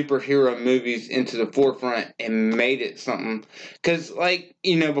movies into the forefront and made it something. Because,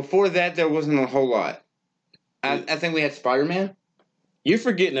 before that, there wasn't a whole lot. I think we had Spider-Man. You're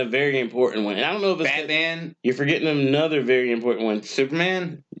forgetting a very important one. And I don't know if it's Batman. You're forgetting another very important one.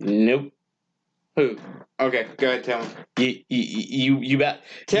 Superman? Nope. Who? Okay, go ahead, tell me. You about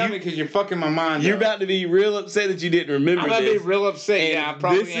tell me because you're fucking my mind. You're about to be real upset that you didn't remember. I'm about to be real upset. And yeah, I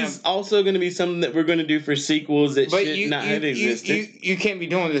probably this is also going to be something that we're going to do for sequels that should not have existed. You can't be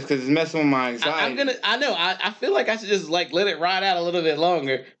doing this because it's messing with my anxiety. I feel like I should just let it ride out a little bit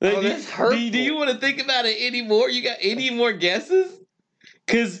longer. That's hurtful. Do you want to think about it anymore? You got any more guesses?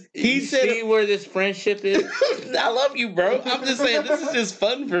 Because he said, see where this friendship is? I love you, bro. I'm just saying, this is just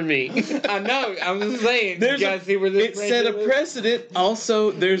fun for me. I know. I'm just saying. You guys see where this friendship is? It set a precedent.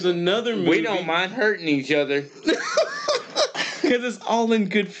 Also, there's another movie. We don't mind hurting each other. Because it's all in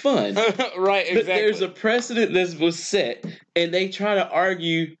good fun. Right, exactly. But there's a precedent that was set, and they try to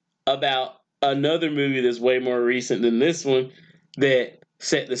argue about another movie that's way more recent than this one that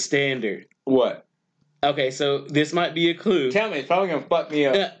set the standard. What? Okay, so this might be a clue. Tell me, it's probably gonna fuck me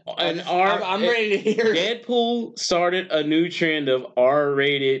up. I'm ready to hear it. Deadpool started a new trend of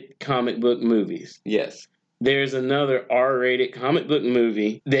R-rated comic book movies. Yes. There's another R-rated comic book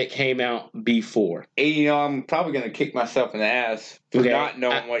movie that came out before. And, I'm probably gonna kick myself in the ass for not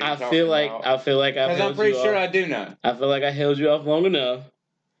knowing what you're talking about. I feel like because I'm pretty sure I do know. I feel like I held you off long enough,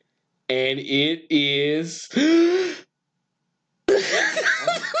 and it is.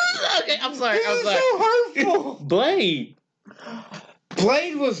 Okay, I'm sorry. This is so hurtful. Blade.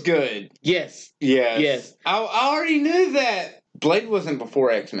 Blade was good. Yes. Yes. I already knew that. Blade wasn't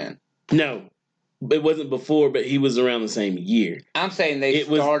before X-Men. No. It wasn't before, but he was around the same year. I'm saying they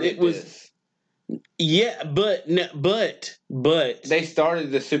started this. Yeah, but they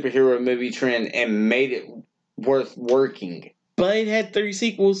started the superhero movie trend and made it worth working. Blade had 3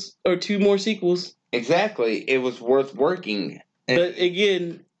 sequels or 2 more sequels. Exactly. It was worth working. But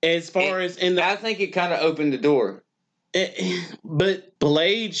again, as far as I think it kind of opened the door. But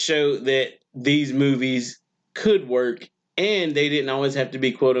Blade showed that these movies could work, and they didn't always have to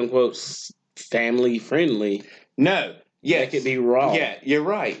be quote unquote family friendly. No, yes, they could be raw. Yeah, you're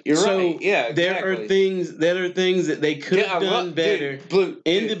right. You're right. Yeah, exactly. There are things that they could have done better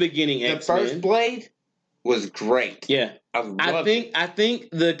in the beginning. The first Blade was great. Yeah. I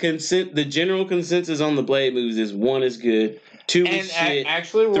think the general consensus on the Blade movies is 1 is good, 2 is shit,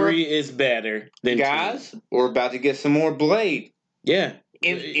 actually 3 is better than guys, 2. We're about to get some more Blade. Yeah.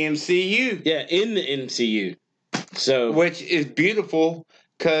 In MCU. Yeah, in the MCU. So which is beautiful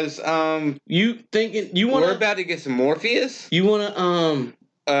because we're about to get some Morpheus. You wanna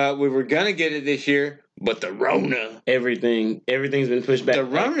we were gonna get it this year. But the Rona, everything's been pushed back. The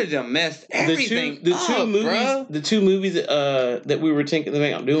Rona done messed everything up, the two movies that we were thinking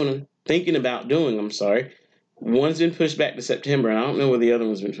about doing. I'm sorry, one's been pushed back to September, and I don't know where the other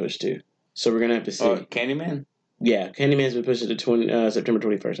one's been pushed to. So we're gonna have to see. Candyman. Yeah, Candyman's been pushed to September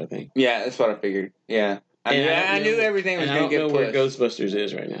 21st, I think. Yeah, that's what I figured. Yeah, I knew everything was gonna get pushed. I don't know where Ghostbusters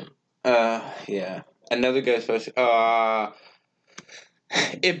is right now. Yeah, another Ghostbusters.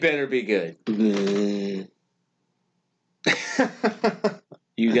 It better be good.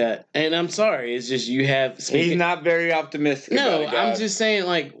 You got, and I'm sorry, it's just you have. He's not very optimistic. No, I'm just saying,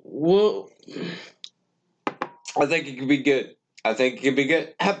 well. I think it could be good.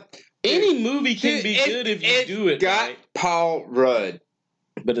 Any movie can be good if you do it. Got right. Paul Rudd,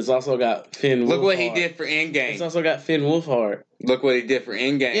 but it's also got Finn. Look what he did for Endgame. It's also got Finn Wolfhard. Look what he did for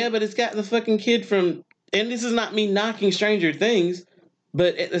Endgame. Yeah, but it's got the fucking kid from. And this is not me knocking Stranger Things.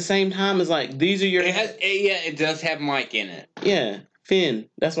 But at the same time, it's like, these are your... It does have Mike in it. Yeah, Finn.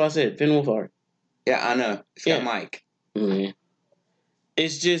 That's what I said. Finn Wolfhard. Yeah, I know. It's got Mike. Mm-hmm.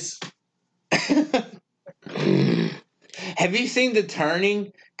 It's just... Have you seen The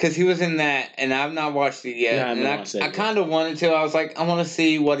Turning? Because he was in that, and I've not watched it yet. I kind of wanted to. I was like, I want to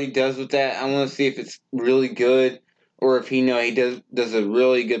see what he does with that. I want to see if it's really good, or if he does a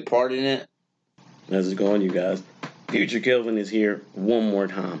really good part in it. How's it going, you guys? Future Kelvin is here one more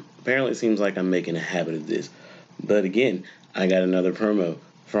time. Apparently it seems like I'm making a habit of this. But again, I got another promo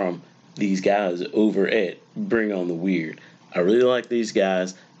from these guys over at Bring On The Weird. I really like these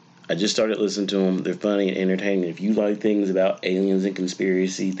guys. I just started listening to them. They're funny and entertaining. If you like things about aliens and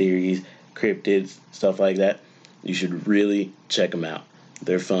conspiracy theories, cryptids, stuff like that, you should really check them out.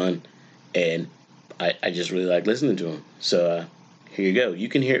 They're fun, and I just really like listening to them. So here you go. You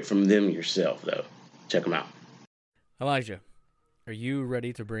can hear it from them yourself, though. Check them out. Elijah, are you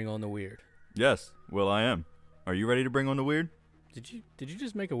ready to bring on the weird? Yes, Will I am. Are you ready to bring on the weird? Did you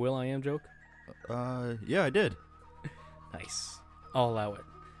just make a Will I Am joke? Yeah, I did. Nice. I'll allow it.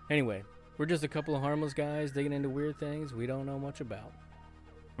 Anyway, we're just a couple of harmless guys digging into weird things we don't know much about.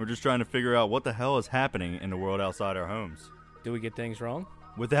 We're just trying to figure out what the hell is happening in the world outside our homes. Do we get things wrong?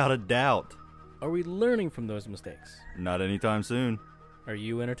 Without a doubt. Are we learning from those mistakes? Not anytime soon. Are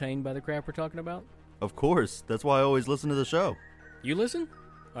you entertained by the crap we're talking about? Of course. That's why I always listen to the show. You listen?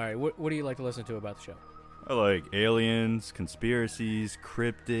 Alright, what do you like to listen to about the show? I like aliens, conspiracies,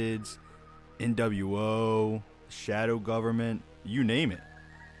 cryptids, NWO, shadow government, you name it.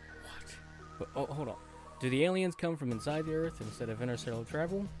 But, hold on. Do the aliens come from inside the Earth instead of interstellar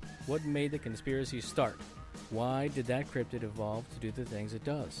travel? What made the conspiracy start? Why did that cryptid evolve to do the things it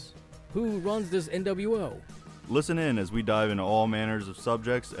does? Who runs this NWO? Listen in as we dive into all manners of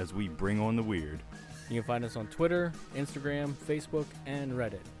subjects as we bring on the weird. You can find us on Twitter, Instagram, Facebook, and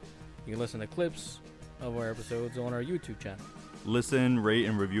Reddit. You can listen to clips of our episodes on our YouTube channel. Listen, rate,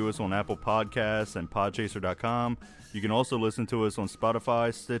 and review us on Apple Podcasts and Podchaser.com. You can also listen to us on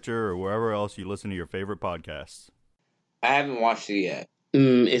Spotify, Stitcher, or wherever else you listen to your favorite podcasts. I haven't watched it yet.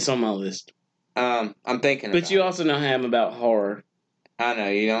 It's on my list. I'm thinking But about you it. also know how I am about horror. I know,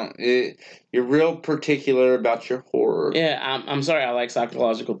 you don't... you're real particular about your horror. Yeah, I'm sorry. I like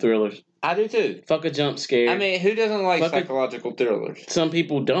psychological thrillers. I do too. Fuck a jump scare. I mean, who doesn't like Fuck it. psychological thrillers? Some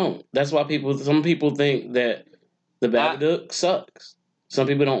people don't. That's why some people think that The Babadook sucks. Some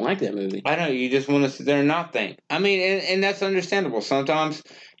people don't like that movie. I know, you just want to sit there and not think. I mean, and that's understandable. Sometimes,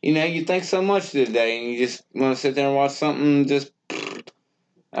 you think so much today and you just want to sit there and watch something just...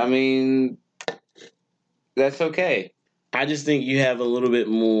 I mean, that's okay. I just think you have a little bit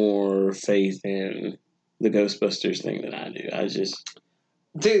more faith in the Ghostbusters thing than I do.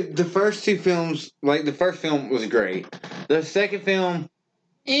 Dude, the first two films, like, the first film was great. The second film,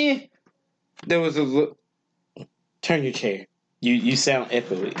 there was a... Turn your chair. You sound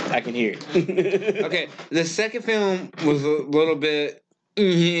echoey. I can hear it. Okay, the second film was a little bit,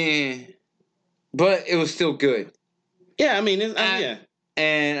 but it was still good. Yeah, I mean, yeah.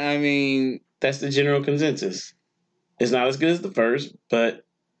 And I mean, That's the general consensus. It's not as good as the first, but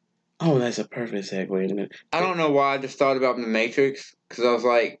that's a perfect segue. In a minute. I don't know why I just thought about The Matrix because I was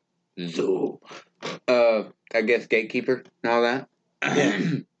like, Zoo. I guess Gatekeeper and all that. Yeah.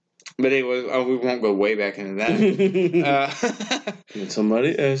 But anyway, we won't go way back into that. When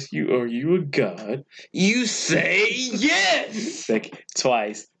somebody asks you, "Are you a god?" You say yes.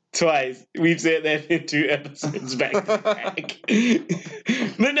 Twice. We've said that in 2 episodes back to back.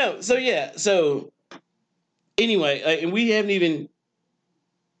 But no, so anyway, and we haven't even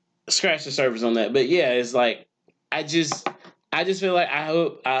scratched the surface on that. But yeah, it's like I just feel like I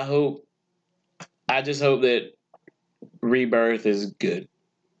just hope that Rebirth is good.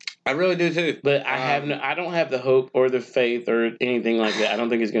 I really do too. But I don't have the hope or the faith or anything like that. I don't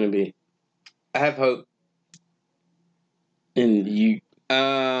think it's going to be. I have hope. And you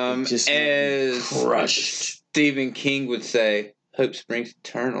just as crushed. Stephen King would say, hope springs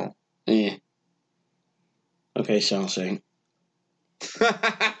eternal. Yeah. Okay, Shawshank.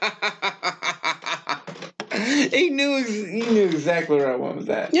 He knew exactly where I went with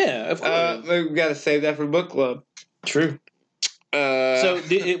that. Yeah, of course. We've got to save that for book club. True. So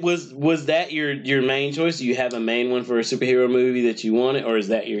was that your main choice? Do you have a main one for a superhero movie that you wanted, or is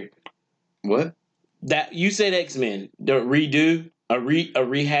that your what? That you said X-Men, the redo, a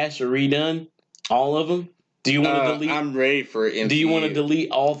rehash or redone, all of them? Do you want to delete? I'm ready for it. Do you want to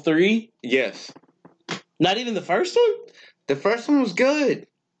delete all 3? Yes. Not even the first one? The first one was good,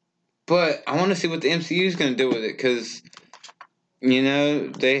 but I want to see what the MCU is going to do with it because,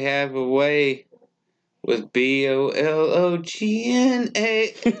 they have a way with BOLOGNA.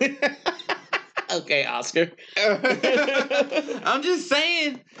 Okay, Oscar. I'm just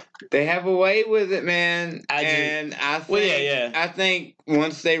saying they have a way with it, man. I think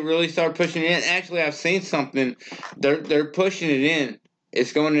once they really start pushing it in, actually, I've seen something. They're pushing it in.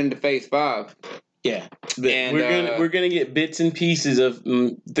 It's going into Phase 5. Yeah, and we're gonna get bits and pieces of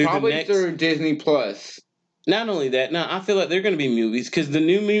through through Disney Plus. Not only that, no, I feel like they're going to be movies because the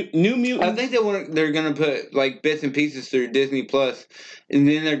new Mutants. I think they're going to put like bits and pieces through Disney Plus, and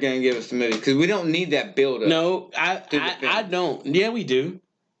then they're going to give us the movies because we don't need that build up. No, I don't. Yeah, we do.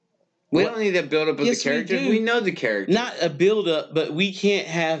 We don't need that build up of the characters. We know the characters. Not a build up, but we can't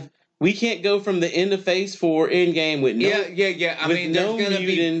have we can't go from the end of Phase 4 Endgame with no yeah. I with mean, no there's gonna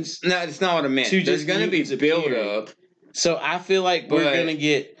mutants. be no. It's not what I meant. to There's just gonna be mutants build appearing. up. So I feel like But-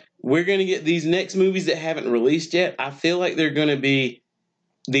 we're gonna get these next movies that haven't released yet. I feel like they're gonna be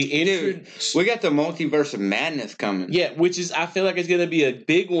the intro. We got the Multiverse of Madness coming. Yeah, which is I feel like it's gonna be a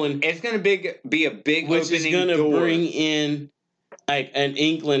big one, It's gonna be a big which is opening gonna door. bring in like an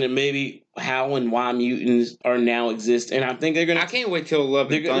inkling and maybe how and why mutants are now exist. And I think they're I gonna can't wait till Love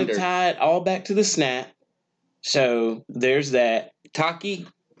they're and gonna Thunder. tie it all back to the snap. So there's that. Taki?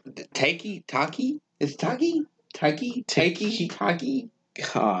 Is Taki?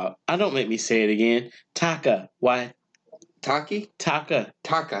 I don't make me say it again. Taka Taki? Taka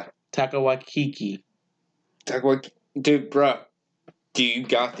Taka. Waikiki. Dude, bro. Do you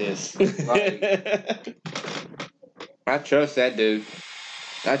got this? Like, I trust that dude.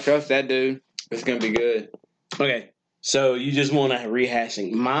 It's gonna be good. Okay, so you just want to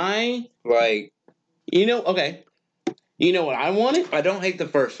rehashing my, Like, okay. You know what I wanted? I don't hate the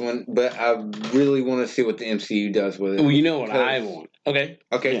first one, but I really want to see what the MCU does with it. Well, you know what I Because- want. Okay.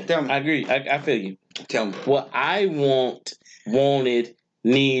 Okay, Yeah, tell me. I agree. I feel you. Tell me. What I wanted,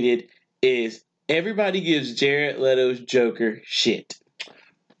 needed is everybody gives Jared Leto's Joker shit.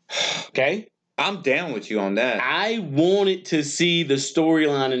 Okay? I'm down with you on that. I wanted to see the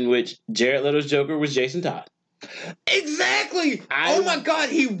storyline in which Jared Leto's Joker was Jason Todd. Exactly. I- Oh my God,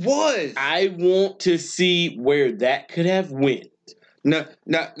 he was. I want to see where that could have went. No,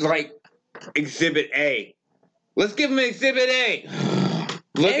 like Exhibit A. Let's give him Exhibit A.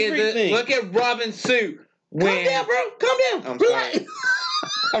 Everything. Look at Robin's suit. Calm down, bro. Calm down. I'm Relax. sorry.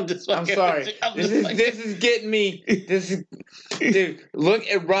 I'm just. I'm fucking- sorry. I'm This just fucking- is getting me. Dude. Look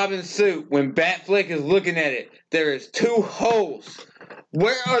at Robin's suit. When Batfleck is looking at it, there is 2 holes.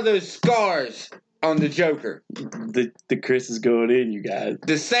 Where are those scars on the Joker? the Chris is going in, you guys.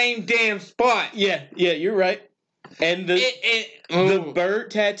 The same damn spot. Yeah, you're right. And the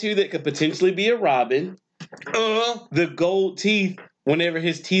bird tattoo that could potentially be a Robin. The gold teeth whenever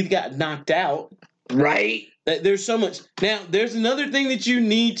his teeth got knocked out. right. There's so much. Now, there's another thing that you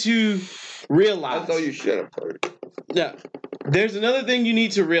need to realize. I thought you should have heard. No, there's another thing you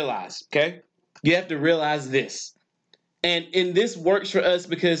need to realize, okay? You have to realize this. And this works for us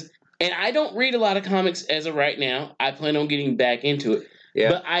because, and I don't read a lot of comics as of right now. I plan on getting back into it. Yeah.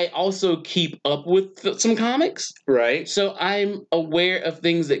 But I also keep up with some comics. Right. So I'm aware of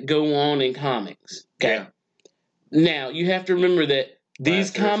things that go on in comics. Okay. Yeah. Now, you have to remember that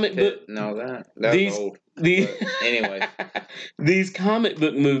these comic book No, that these- was old. these But anyway. these comic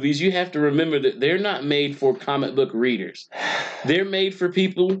book movies, you have to remember that they're not made for comic book readers. They're made for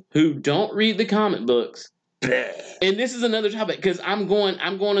people who don't read the comic books. And this is another topic because I'm going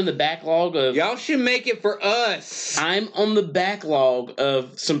in the backlog of Y'all should make it for us. I'm on the backlog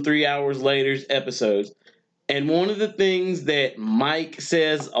of some 3 hours later's episodes. And one of the things that Mike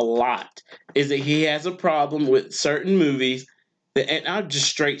says a lot is that he has a problem with certain movies and I'll just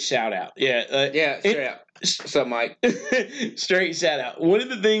straight shout out. Yeah. Yeah, straight up. What's up, Mike? Straight shout out. One of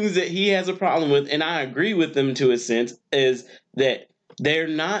the things that he has a problem with, and I agree with them to a sense, is that they're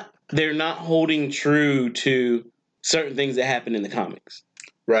not holding true to certain things that happen in the comics.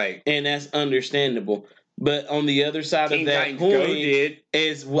 Right. And that's understandable. But on the other side Teen of that Titans Go coin did.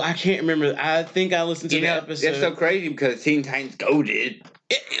 is, well, I can't remember. I think I listened to You the know, episode. that's so crazy because Teen Titans Go did.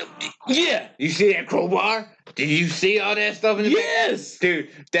 Yeah. You see that crowbar? Did you see all that stuff in the back? Yes. Dude,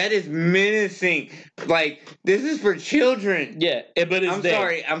 that is menacing. Like, this is for children. Yeah. But it's I'm there.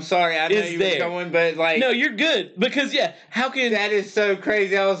 sorry. I know It's you were there. going, but like, No, you're good. Because, yeah, how can... that is so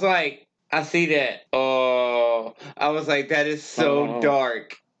crazy. I was like, I see that. Oh, I was like, that is so Oh.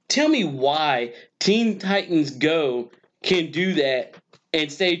 dark. Tell me why Teen Titans Go can do that and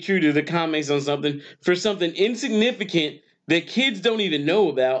stay true to the comics on something for something insignificant that kids don't even know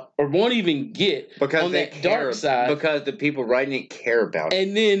about or won't even get Because on they that care, dark side. because the people writing it care about it.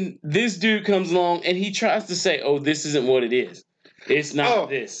 And then this dude comes along and he tries to say, "Oh, this isn't what it is. It's not Oh.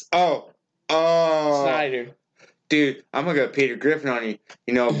 this." Oh, Snyder, dude, I'm gonna go Peter Griffin on you.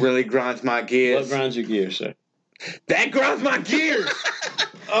 You know, it really grinds my gears. what grinds your gears, sir? That grinds my gears.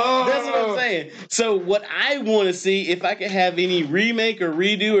 Oh, That's what I'm saying. So what I want to see, if I could have any remake or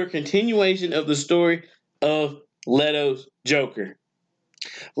redo or continuation of the story of Leto's Joker.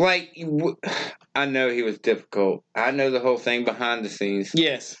 Like, I know he was difficult. I know the whole thing behind the scenes.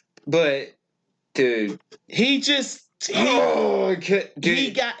 Yes. But, dude, He just dude,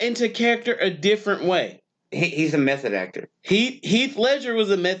 he got into character a different way. he's a method actor. Heath Ledger was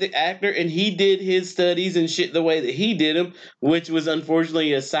a method actor, and he did his studies and shit the way that he did them, which was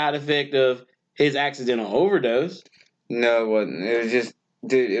unfortunately a side effect of his accidental overdose. No, it wasn't. It was just,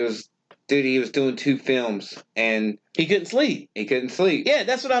 dude, it was dude, he was doing 2 films and He couldn't sleep. he couldn't sleep. Yeah,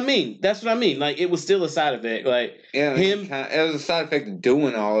 that's what I mean. Like, it was still a side effect. Like, Yeah, him. it was a side effect of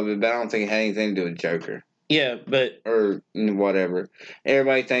doing all of it, but I don't think it had anything to do with Joker Yeah, but or whatever.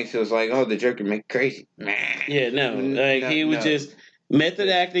 Everybody thinks it was like, oh, the Joker make crazy. Nah. yeah, no. Like, No, he was no. just method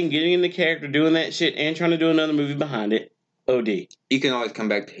acting, getting in the character, doing that shit, and trying to do another movie behind it. OD. You can always come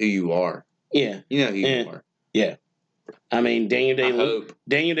back to who you are. Yeah. You know who you And- are. I mean, Daniel I Day hope.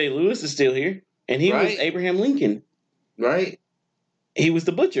 Lewis is still here, and he was Right. Abraham Lincoln. Right? He was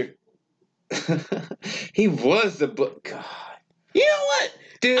the butcher. He was the book. God. You know what?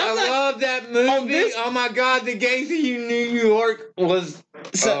 Dude, I'm I not- love that on movie. this- Oh my God, the Gangs of New York was.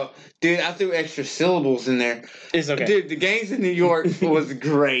 So Dude, I threw extra syllables in there. it's okay. Dude, the Gangs of New York was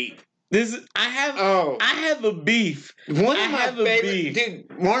great. I have Oh, a beef. one I of my have a favorite. beef.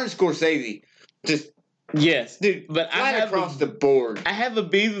 Dude, Martin Scorsese, just Yes, dude, but I right have across a, the board. I have a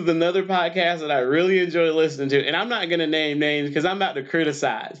beef with another podcast that I really enjoy listening to, and I'm not going to name names because I'm about to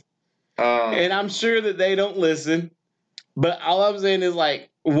criticize, and I'm sure that they don't listen. But all I'm saying is, like,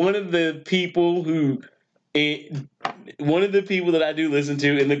 one of the people that I do listen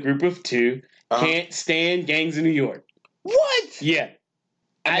to in the group of 2 can't stand Gangs of New York. What? Yeah,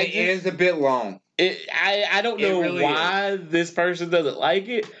 I mean, it is a bit long. I don't It know really why this person doesn't like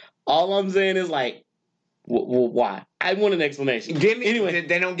it. All I'm saying is, like, well, why? I want an explanation. Give me. Anyway.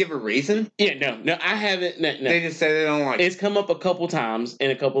 They don't give a reason. Yeah, no, I haven't. No. They just say they don't like. It's come up a couple times in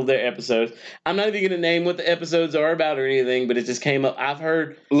a couple of their episodes. I'm not even going to name what the episodes are about or anything, but it just came up. I've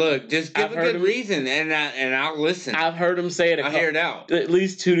heard Look, just give I've a heard good him- reason, and I'll listen. them say it I'll hear it out. at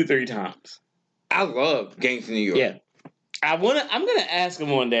least 2 to 3 times. I love Gangs of New York. Yeah. I'm gonna ask him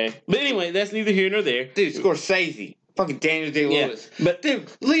one day. But anyway, that's neither here nor there. Dude, Scorsese, fucking Daniel Day Yeah, Lewis, but dude,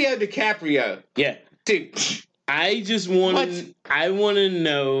 Leo DiCaprio, yeah, dude. I just want What? to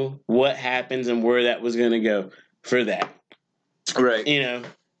know what happens and where that was going to go for that. Right. You know,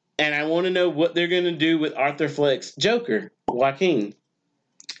 and I want to know what they're going to do with Arthur Fleck's Joker, Joaquin.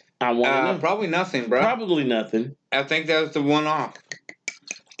 I want to know. Probably nothing, bro. Probably nothing. I think that was the one off,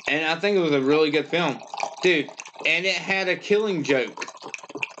 and I think it was a really good film, dude. And it had a killing joke.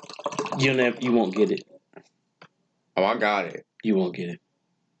 You won't get it. Oh, I got it. You won't get it.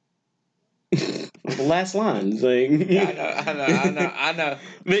 The last line, it's like I know.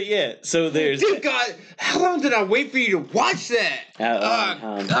 But yeah, so there's. Dude, God, how long did I wait for you to watch that?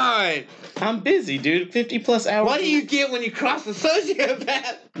 Oh, God. I'm busy, dude. 50+ hours. What do you get when you cross the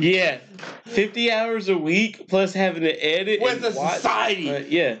sociopath? Yeah, 50 hours a week plus having to edit With and the watch. society.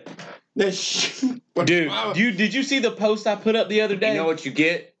 Yeah, dude. Did you see the post I put up the other day? You know what you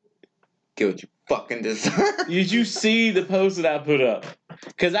get? Get what you fucking deserve. Did you see the post that I put up?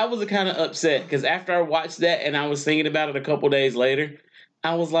 Because I was kind of upset. Because after I watched that and I was thinking about it a couple days later,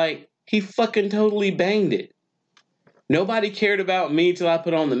 I was like, he fucking totally banged it. Nobody cared about me till I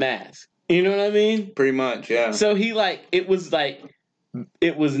put on the mask. You know what I mean? Pretty much, yeah. So it was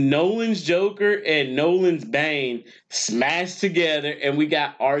Nolan's Joker and Nolan's Bane smashed together, and we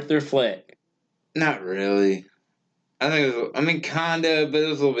got Arthur Fleck. Not really. I think it was, kinda, but it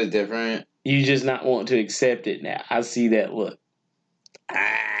was a little bit different. You just not want to accept it now. I see that look.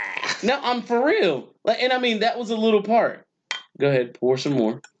 No, I'm for real. And that was a little part. Go ahead, pour some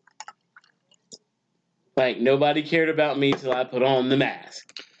more. Like, nobody cared about me till I put on the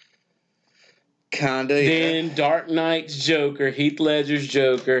mask. Kinda, yeah. Then Dark Knight's Joker, Heath Ledger's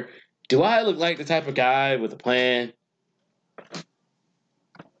Joker. Do I look like the type of guy with a plan?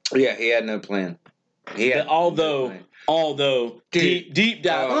 Yeah, he had no plan. Although Dude, deep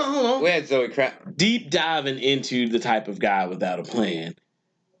dive, hold on. We had Zoe Crap. Deep diving into the type of guy without a plan,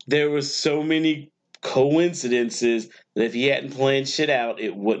 there was so many coincidences that if he hadn't planned shit out,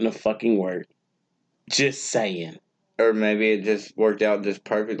 it wouldn't have fucking worked. Just saying. Or maybe it just worked out just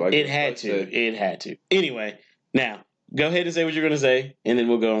perfect. Like It had to. It had to. Anyway, now go ahead and say what you're going to say, and then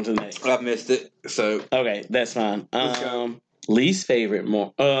we'll go on to the next. I missed it, so Okay, that's fine. Let's go. Least favorite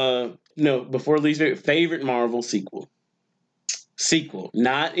before least favorite Marvel sequel. Sequel,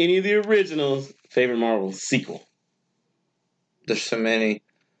 not any of the originals. Favorite Marvel sequel. there's so many.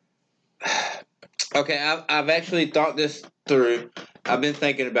 Okay, I've actually thought this through. I've been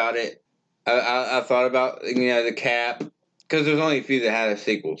thinking about it. I thought about the Cap because there's only a few that had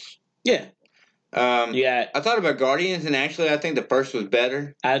sequels. Yeah, yeah. I thought about Guardians, and actually, I think the first was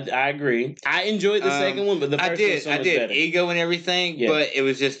better. I agree. I enjoyed the second one, but the first one was so much better. Ego and everything, Yeah. but it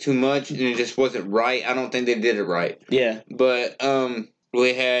was just too much, and it just wasn't right. I don't think they did it right. Yeah, But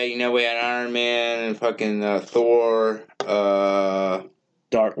we had Iron Man and fucking Thor,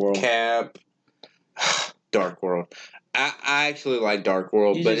 Dark World. Cap, Dark World. I actually like Dark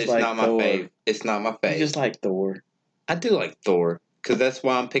World, You but just it's like not my Thor. fave. It's not my You fave. just like Thor. I do like Thor because that's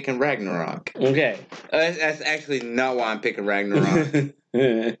why I'm picking Ragnarok. Okay. That's actually not why I'm picking Ragnarok.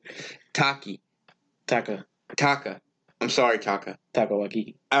 Taka. I'm sorry, Taka. Taco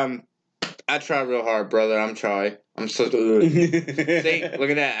Waikiki. I try real hard, brother. I'm trying. I'm so good. See, look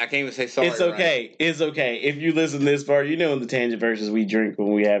at that. I can't even say sorry. It's okay. Right. It's okay. If you listen this far, you know in the Tangent Verses we drink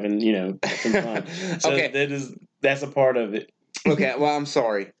when we having, some fun. So Okay. That's a part of it. Okay, well, I'm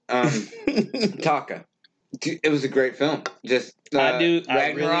sorry. Taka. It was a great film. Just I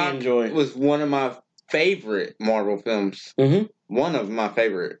Ragnarok really enjoy it. Was one of my favorite Marvel films. Mm-hmm. One of my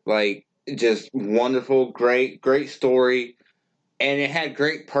favorite. Like, just wonderful, great story. And it had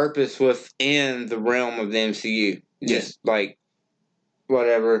great purpose within the realm of the MCU. Just like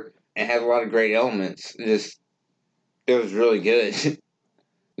whatever. It had a lot of great elements. It was really good.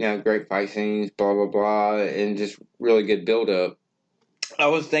 Great fight scenes, blah blah blah, and just really good build up. I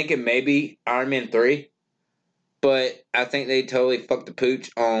was thinking maybe Iron Man 3, but I think they totally fucked the pooch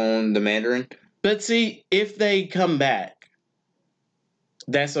on the Mandarin. But see, if they come back,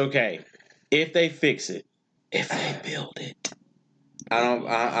 that's okay. If they fix it, if they build it.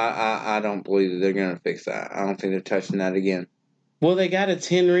 I don't believe that they're gonna fix that. I don't think they're touching that again. Well, they got a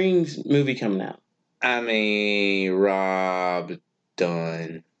 10 Rings movie coming out. I mean, Rob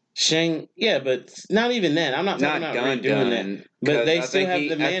done. Yeah, but not even that. I'm not talking about doing that. But they still have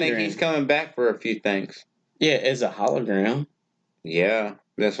the Mandarin. I think he's coming back for a few things. Yeah, as a hologram. Yeah,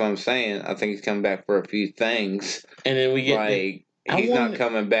 that's what I'm saying. I think he's coming back for a few things. And then we get he's not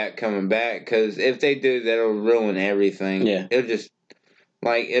coming back, because if they do, that'll ruin everything. Yeah.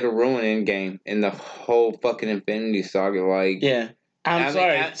 It'll ruin Endgame and the whole fucking Infinity Saga. Yeah. I'm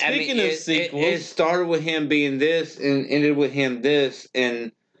sorry. Speaking of sequels. It started with him being this and ended with him this,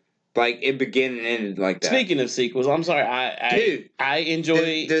 and it began and ended like that. Speaking of sequels, I'm sorry. I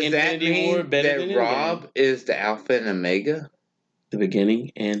enjoy does Infinity War better than Rob is the Alpha and Omega? The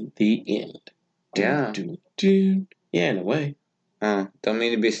beginning and the end. Yeah. Yeah, in a way. Don't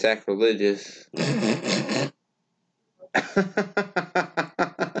mean to be sacrilegious.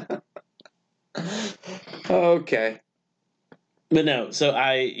 Okay. But no, so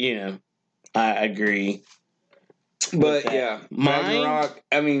I agree. But yeah, Ragnarok,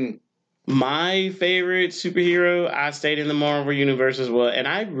 my favorite superhero, I stayed in the Marvel Universe as well. And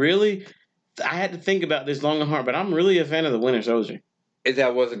I had to think about this long and hard, but I'm really a fan of the Winter Soldier.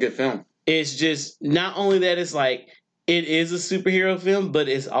 That was a good film. It's just, not only that it's like, it is a superhero film, but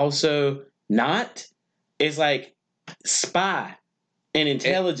it's also not. It's like spy and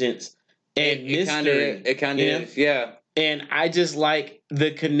intelligence and mystery. It kind of is, yeah. And I just like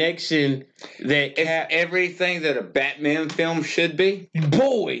the connection that it's everything that a Batman film should be.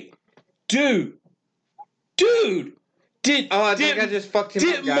 Boy, dude, I think I just fucked him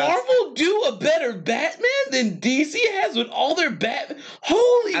up, guys. Did Marvel do a better Batman than DC has with all their Batman?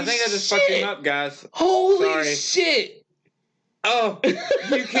 Holy shit! I think I just fucked him up, guys. Holy shit! Oh,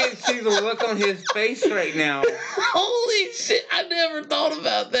 you can't see the look on his face right now. Holy shit! I never thought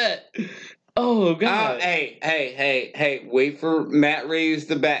about that. Oh god! Hey! Wait for Matt Reeves,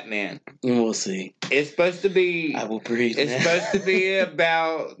 the Batman. We'll see. It's supposed to be. I will breathe. It's supposed to be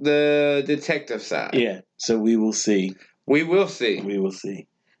about the detective side. Yeah. So we will see. We will see. We will see.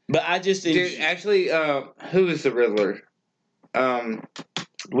 But I just actually, who is the Riddler?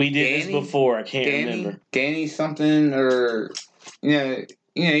 We did this before. I can't remember. Danny something, or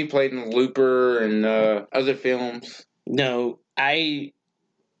he played in Looper and other films. No,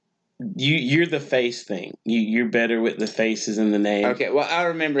 you're the face thing. You're better with the faces and the name. Okay, well I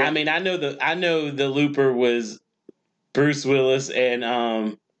remember. I know the Looper was Bruce Willis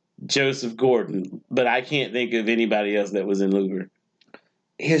and Joseph Gordon, but I can't think of anybody else that was in Looper.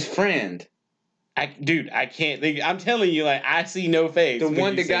 His friend. I can't think. I'm telling you, I see no face. The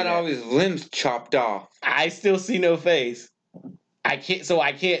one that got all his limbs chopped off. I still see no face. I can't tell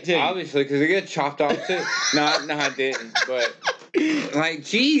you. Obviously, because they get chopped off too. No, I didn't. But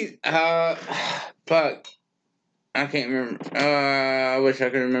geez, fuck, I can't remember. I wish I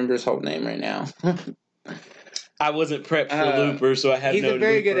could remember his whole name right now. I wasn't prepped for Looper, so I have no. He's a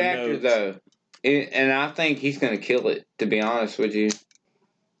very good actor, though, and I think he's going to kill it. To be honest with you.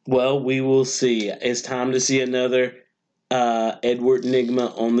 Well, we will see. It's time to see another Edward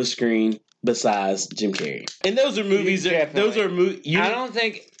Nygma on the screen besides Jim Carrey. And those are movies. I don't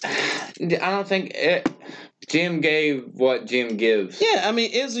think Jim gave what Jim gives. Yeah,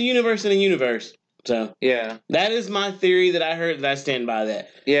 it's a universe in a universe. So yeah, that is my theory that I heard. That I stand by that.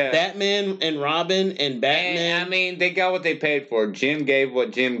 Yeah, Batman and Robin and Batman. And, they got what they paid for. Jim gave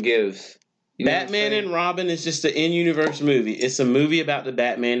what Jim gives. You know what I'm Batman saying? and Robin is just an in-universe movie. It's a movie about the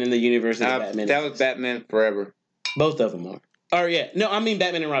Batman and the universe of the Batman. That was Batman Forever. Both of them are. Oh yeah, no, I mean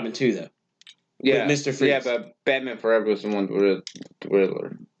Batman and Robin 2 though. Yeah, With Mr. Freeze. Yeah, but Batman Forever was the one with the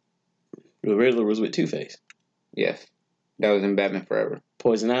Riddler. The Riddler was with Two-Face. Yes, that was in Batman Forever.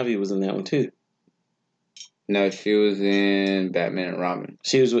 Poison Ivy was in that one too. No, she was in Batman and Robin.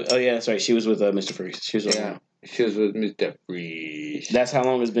 She was with. Oh yeah, that's right. She was with Mr. Freeze. She was with. Yeah, she was with Mr. Freeze. That's how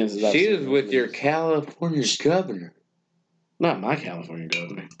long it's been since I've She seen was her. with your California governor. Not my California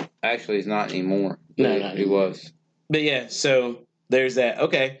governor. Actually, he's not anymore. No, not he anymore. was. But yeah, so there's that.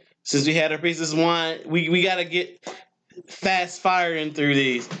 Okay, since we had our pieces of wine, we gotta get fast firing through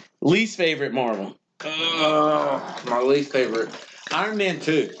these. Least favorite Marvel. My least favorite, Iron Man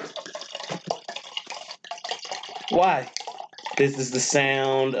 2. Why? This is the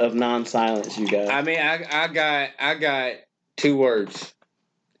sound of non-silence, you guys. I mean, I got 2 words.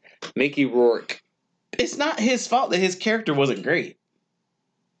 Mickey Rourke. It's not his fault that his character wasn't great.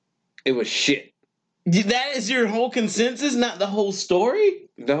 It was shit. That is your whole consensus, not the whole story?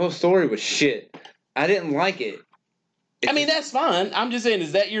 The whole story was shit. I didn't like it. I mean, that's fine. I'm just saying,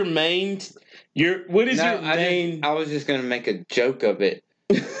 is that your main... what is your main... I was just gonna make a joke of it.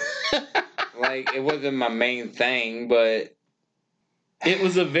 Like, it wasn't my main thing, but... It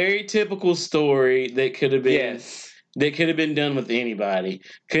was a very typical story that could have been... Yes. That could have been done with anybody.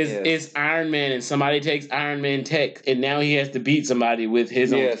 Because Yes. it's Iron Man and somebody takes Iron Man tech and now he has to beat somebody with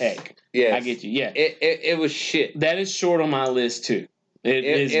his own tech. Yes. I get you, yeah. It was shit. That is short on my list, too.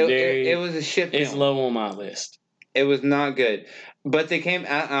 It was a shit film. It's low on my list. It was not good. But they came...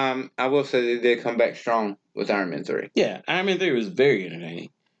 I will say they did come back strong with Iron Man 3. Yeah, Iron Man 3 was very entertaining.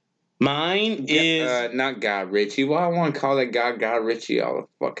 Mine is... not Guy Ritchie. Well, I want to call that Guy Ritchie all the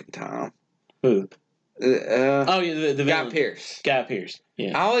fucking time. Who? Oh, yeah, the Guy villain. Pearce. Guy Pearce.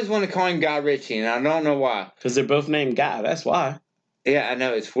 Yeah. I always want to call him Guy Ritchie, and I don't know why. Because they're both named Guy. That's why. Yeah, I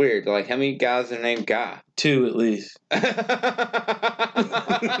know. It's weird. Like, how many guys are named Guy? 2 at least.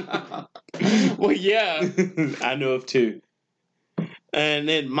 Well, yeah. I know of 2. And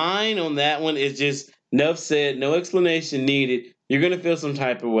then mine on that one is just enough said, no explanation needed. You're going to feel some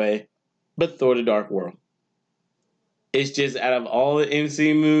type of way. But Thor: The Dark World. It's just out of all the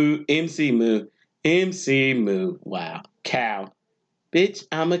MCU. Wow. Cow. Bitch,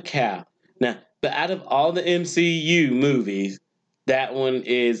 I'm a cow. Now, but out of all the MCU movies, that one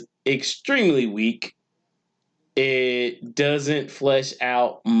is extremely weak. It doesn't flesh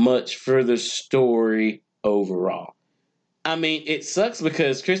out much for the story overall. I mean, it sucks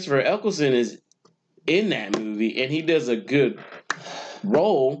because Christopher Eccleston is in that movie and he does a good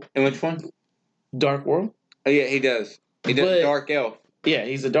role. And which one? Dark World? Oh, yeah, he does. He does But- Dark Elf. Yeah,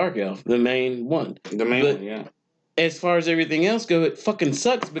 he's a Dark Elf, the main one. The main But- one, yeah. As far as everything else go, it fucking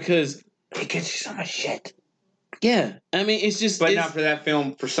sucks because, He gets you so much shit. yeah, I mean, it's just... But it's, not for that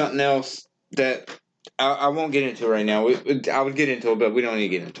film, for something else that I won't get into right now. I would get into it, but we don't need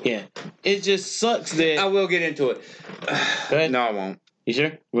to get into it. Yeah, it just sucks that... I will get into it. Go ahead. No, I won't. You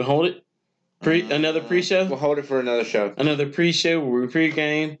sure? We'll hold it? Another pre-show? We'll hold it for another show. Another pre-show where we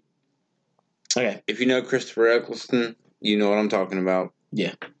pre-game? Okay. If you know Christopher Eccleston, you know what I'm talking about.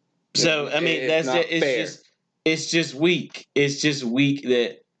 So, I mean, It's not fair. It's just weak. It's just weak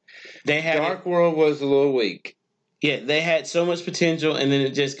that they had... Dark World was a little weak. Yeah, they had so much potential and then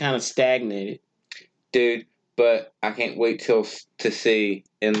it just kind of stagnated. Dude, but I can't wait to see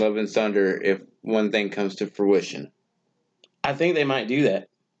in Love and Thunder if one thing comes to fruition. I think they might do that.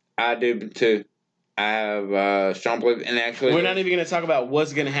 I do too. I have strong belief, and actually, We're not even going to talk about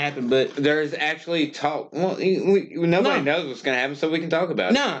what's going to happen, but... there's actually talk. Well, nobody knows what's going to happen, so we can talk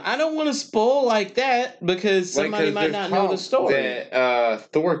about it. No, I don't want to spoil like that because somebody Because might there's not know the talk story.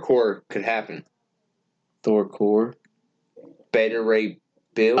 That Thor Core could happen. Thor Core. Beta Ray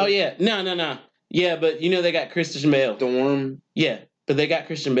Bill. Oh, yeah. No. Yeah, but you know they got Christian Bale. Storm. Yeah, but they got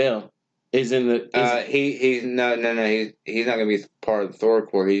Christian Bale. Is in the... He's no. He's not going to be part of the Thor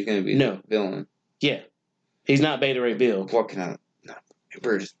Core. He's going to be the villain. Yeah. He's not Beta Ray Bill. What can I... No.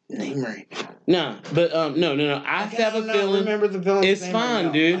 Remember his name right now. No, but no. I have a feeling... Remember the villain. It's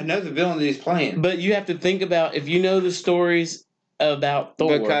fine, dude. I know the villain that he's playing. But you have to think about, if you know the stories about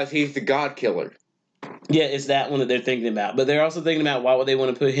Thor... Because he's the God Killer. Yeah, it's that one that they're thinking about. But they're also thinking about why would they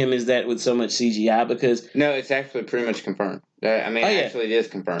want to put him as that with so much CGI, because... No, it's actually pretty much confirmed. Actually, it is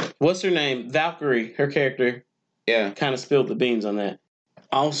confirmed. What's her name? Valkyrie, her character, Yeah. kind of spilled the beans on that.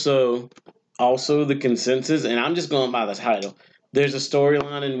 Also the consensus, and I'm just going by the title, there's a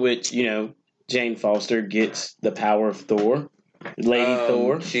storyline in which, Jane Foster gets the power of Thor. Lady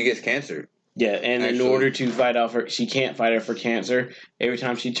Thor. She gets cancer. Yeah, and in Actually. order to fight off her, she can't fight off her cancer. Every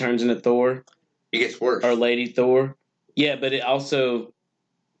time she turns into Thor It gets worse. or Lady Thor. Yeah, but it also,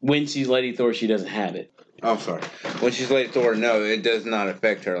 when she's Lady Thor, she doesn't have it. I'm sorry. When she's Lady Thor, no, it does not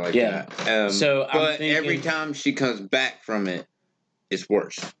affect her like Yeah. that. So I'm but thinking- every time she comes back from it, it's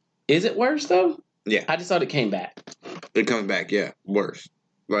worse. Is it worse though? Yeah. I just thought it came back. It comes back, yeah, worse.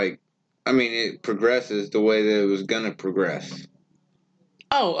 Like, I mean, it progresses the way that it was gonna progress.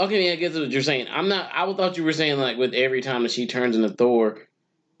 Oh, okay. Yeah, I guess what you're saying. I thought you were saying like with every time that she turns into Thor,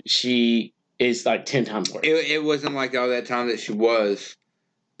 she is like 10 times worse. It wasn't like all that time that she was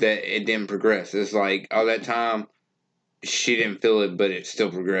that it didn't progress. It's like all that time she didn't feel it, but it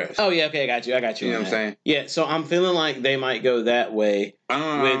still progressed. Oh yeah, okay, I got you. You know on what I'm that. saying? Yeah, so I'm feeling like they might go that way.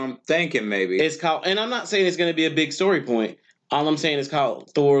 I'm thinking maybe. It's called, and I'm not saying it's going to be a big story point. All I'm saying is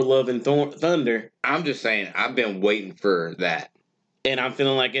called Thor: Love and Thunder, I'm just saying I've been waiting for that. and I'm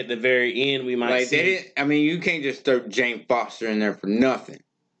feeling like at the very end we might Like see. they didn't. I mean, you can't just throw Jane Foster in there for nothing.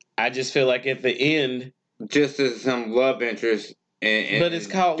 I just feel like at the end, Just as some love interest. but it's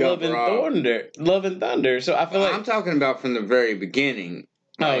called dump Love and her off. Thunder. Love and Thunder. So I feel like I'm talking about from the very beginning.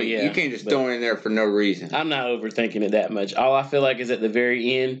 Oh, Like, yeah, you can't just but- throw her in there for no reason. I'm not overthinking it that much. All I feel like is at the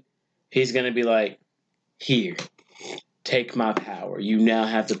very end, he's going to be like, "Here, take my power. You now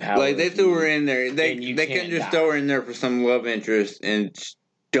have the power." Like they of threw me." her in there. They and you couldn't can't just die. throw her in there for some love interest and just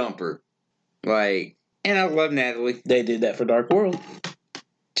dump her. Like, and I love Natalie. They did that for Dark World.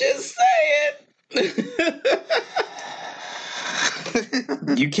 Just saying.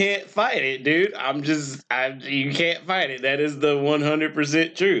 You can't fight it, dude. You can't fight it. That is the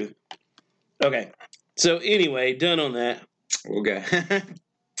 100% truth. Okay. So anyway, done on that. Okay.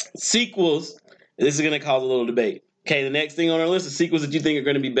 Sequels. This is going to cause a little debate. Okay, the next thing on our list is sequels that you think are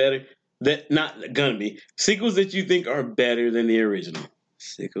going to be better. Sequels that you think are better than the original.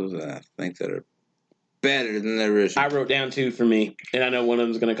 Sequels I think that are better than the original. I wrote down 2 for me, and I know one of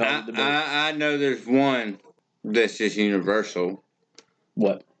them is going to cause a debate. I know there's one that's just universal.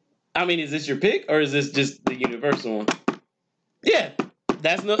 What? I mean, is this your pick or is this just the universal one? Yeah,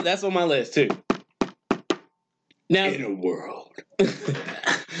 that's on my list too. Now, In a world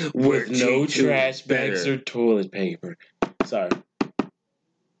with no G2 trash is bags better. or toilet paper. Sorry,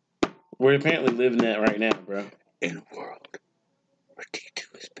 we're apparently living that right now, bro. In a world where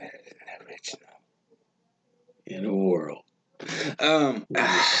T2 is better than the original. In a world Where where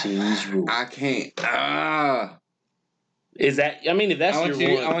machines rule. I can't. Is that? I mean, if that's I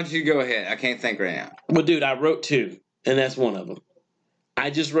your one, want you to go ahead. I can't think right now. well, dude, I wrote 2, and that's one of them. I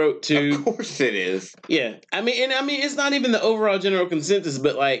just wrote 2. Of course it is. Yeah, I mean, it's not even the overall general consensus,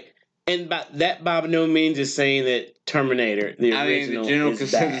 but like, and by no means is saying that Terminator, the I mean, original, the general is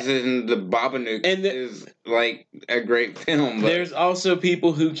consensus bad. in the Babadook And is like a great film. But There's also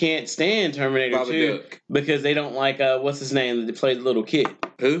people who can't stand Terminator 2 Babadook. because they don't like what's his name that played the little kid.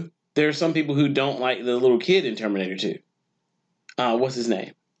 Who? There are some people who don't like the little kid in Terminator 2. What's his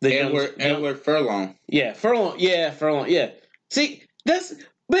name? The young- Edward Furlong. Yeah, Furlong. Yeah. See,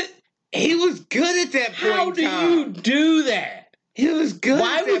 but He was good at that point. how in do time. you do that? He was good.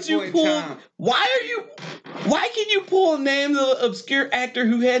 Why at that would you point in pull? time. Why can you pull names of an obscure actor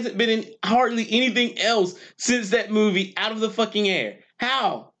who hasn't been in hardly anything else since that movie out of the fucking air?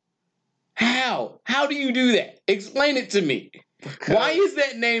 How? How do you do that? Explain it to me. Why is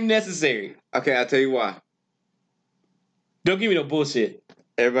that name necessary? Okay, I'll tell you why. Don't give me no bullshit.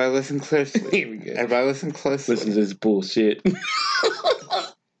 Everybody listen closely. Here we go. Everybody listen closely. Listen to this bullshit.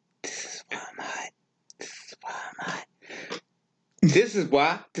 This is why I'm hot. This is why I'm hot. This is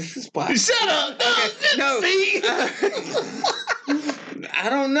why. This is why. Shut up! No. See? I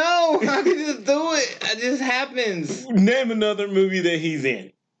don't know. I can just do it. It just happens. Name another movie that he's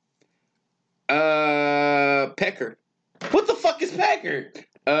in. Pecker. What the fuck is Packer?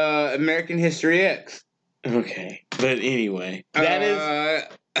 American History X. Okay, but anyway, that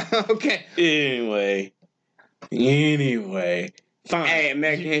is okay. anyway. Fine. Hey,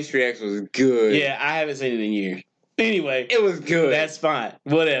 American History X was good. Yeah, I haven't seen it in years. Anyway, It was good. that's fine.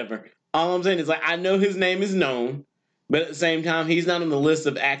 Whatever. All I'm saying is, like, I know his name is known, but at the same time, he's not on the list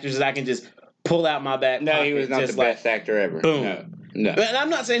of actors that I can just pull out my back no, pocket. he was not just the best actor ever. boom. No. And I'm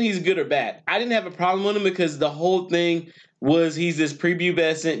not saying he's good or bad. I didn't have a problem with him because the whole thing was he's this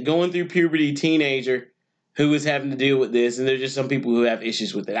prepubescent, going through puberty teenager who was having to deal with this, and there's just some people who have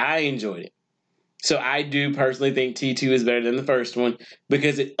issues with it. I enjoyed it. So I do personally think T2 is better than the first one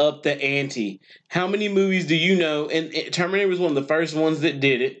because it upped the ante. How many movies do you know? And Terminator was one of the first ones that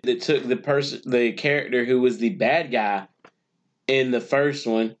did it, that took the character who was the bad guy in the first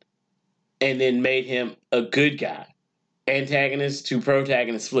one and then made him a good guy. Antagonist to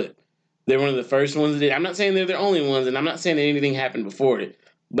protagonist flip. They're one of the first ones that did. I'm not saying they're the only ones, and I'm not saying that anything happened before it,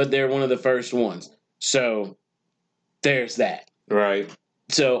 but they're one of the first ones. So there's that. Right.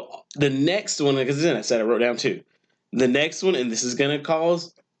 So the next one, because then I said I wrote down 2. The next one, and this is going to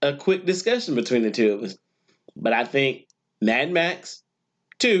cause a quick discussion between the two of us, but I think Mad Max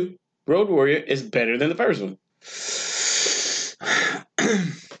 2 Road Warrior is better than the first one.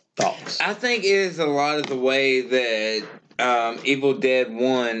 Thoughts? I think it is a lot of the way that Evil Dead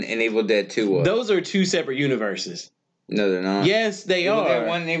 1 and Evil Dead 2 was. Those are 2 separate universes. No, they're not. Yes, they Evil are. Dead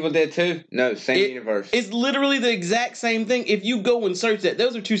 1 and Evil Dead 2? No, same universe. It's literally the exact same thing. If you go and search that,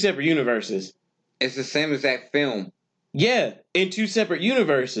 those are 2 separate universes. It's the same exact film. Yeah, in 2 separate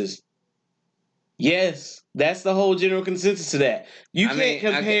universes. Yes, that's the whole general consensus to that. You can't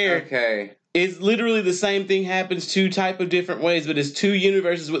compare. Okay. It's literally the same thing happens 2 type of different ways, but it's 2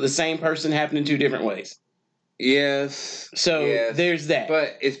 universes with the same person happening 2 different ways. Yes. So yes, there's that.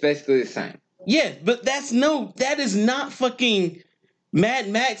 But it's basically the same. Yeah, but that is not fucking Mad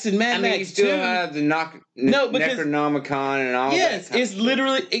Max and Mad Max 2. You still have the Necronomicon and all that. Yes, it's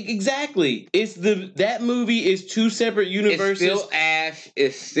literally exactly. It's that movie is 2 separate universes. It's still Ash.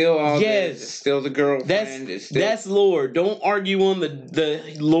 It's still all this. It's still the girlfriend. That's lore. Don't argue on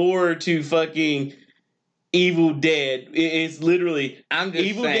the lore to fucking Evil Dead. It's literally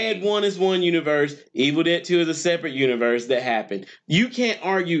Evil Dead 1 is one universe. Evil Dead 2 is a separate universe that happened. You can't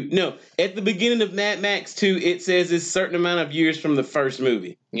argue. No, at the beginning of Mad Max 2, it says it's a certain amount of years from the first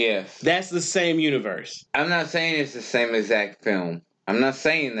movie. Yes. That's the same universe. I'm not saying it's the same exact film. I'm not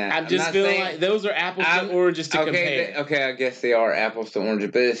saying that. I'm just feeling like those are apples to oranges to compare. Okay, I guess they are apples to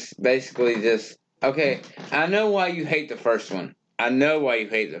oranges, but it's basically just... Okay, I know why you hate the first one.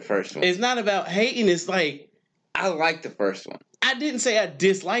 It's not about hating. It's like... I like the first one. I didn't say I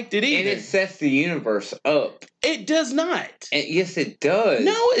disliked it either. And it sets the universe up. It does not. Yes, it does.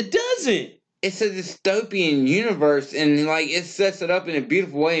 No, it doesn't. It's a dystopian universe, and it sets it up in a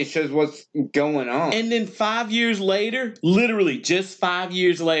beautiful way and shows what's going on. And then 5 years later, literally just 5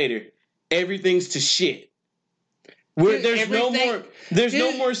 years later, everything's to shit. There's no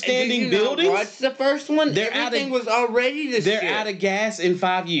more standing buildings. Watch the first one. Everything was already to shit. They're out of gas in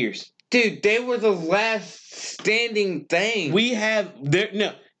 5 years. Dude, they were the last standing thing. We have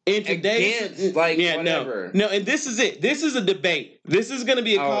in today's whatever. No, and this is it. This is a debate. This is going to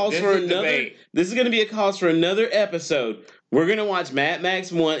be a cause for another. Debate. This is going to be a cause for another episode. We're going to watch Mad Max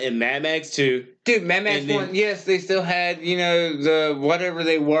 1 and Mad Max 2. Dude, Mad Max 1, yes, they still had, the whatever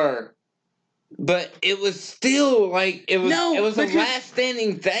they were. But it was still it was the last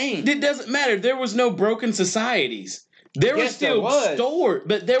standing thing. It doesn't matter. There was no broken societies. There were still stored,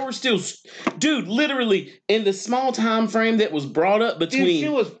 but there were still, dude, literally in the small time frame that was brought up between. Dude,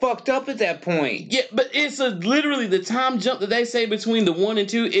 shit was fucked up at that point. Yeah, but it's literally the time jump that they say between the 1 and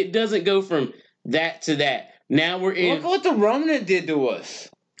 2. It doesn't go from that to that. Now we're in. Look what the Rona did to us.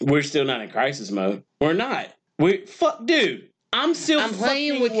 We're still not in crisis mode. We're not. Dude. I'm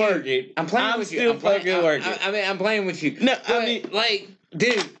playing with you. I'm playing with you. I'm playing with you. No,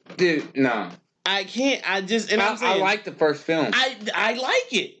 dude, no. I can't. I'm saying I like the first film. I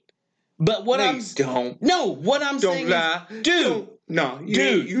like it, but what I'm saying is, dude,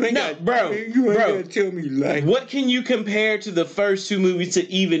 you ain't gotta tell me you like. What can you compare to the first 2 movies to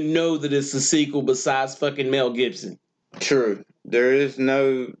even know that it's a sequel besides fucking Mel Gibson? True, there is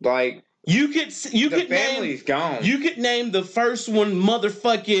no The family's gone. You could name the first one,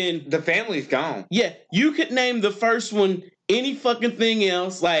 motherfucking. The family's gone. Yeah, you could name the first one any fucking thing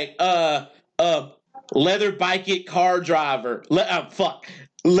else leather biker car driver.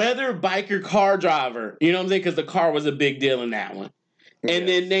 Leather biker car driver. You know what I'm saying? Because the car was a big deal in that one. And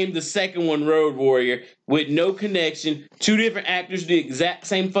then name the second one Road Warrior with no connection. 2 different actors do the exact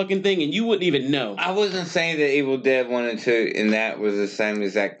same fucking thing, and you wouldn't even know. I wasn't saying that Evil Dead 1 and 2 and that was the same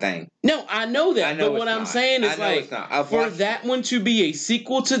exact thing. No, I know that. But what I'm saying is for that one to be a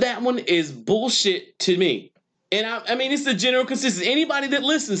sequel to that one is bullshit to me. And I mean, it's the general consensus. Anybody that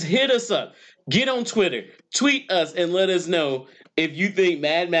listens, hit us up. Get on Twitter. Tweet us and let us know if you think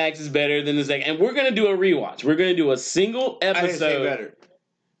Mad Max is better than the second. And we're going to do a rewatch. We're going to do a single episode. I didn't say better.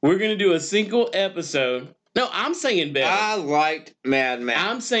 We're going to do a single episode. No, I'm saying better. I liked Mad Max.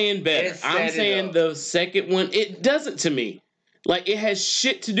 I'm saying better. I'm saying the second one, it doesn't to me. It has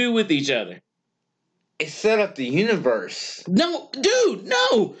shit to do with each other. It set up the universe. No, dude,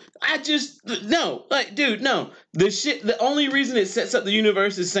 no. No. Dude, no. The only reason it sets up the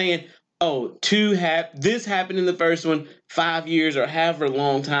universe is saying, this happened in the first one 5 years or however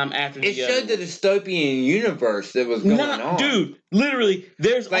long time after It the other showed the one. dystopian universe that was going on. Dude, literally,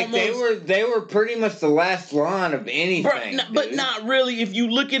 there's Like almost... they were pretty much the last line of anything. But dude. not really. If you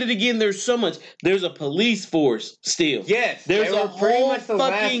look at it again, there's so much. There's a police force still. Yes, There's they a were pretty whole much the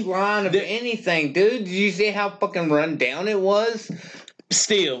fucking- last line of anything, dude. Did you see how fucking run down it was?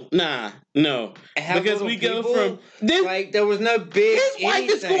 Still, no. How Because little we go people, from... like there was no big. His wife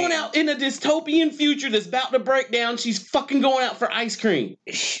is anything. going out in a dystopian future that's about to break down. She's fucking going out for ice cream.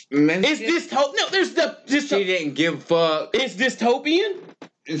 Man, It's dystopian. No, there's the... She didn't give a fuck. It's dystopian?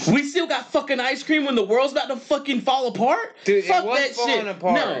 We still got fucking ice cream when the world's about to fucking fall apart? Dude, Fuck it was that falling shit.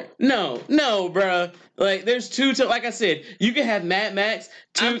 apart. No, bruh. Like, there's two... like I said, you can have Mad Max...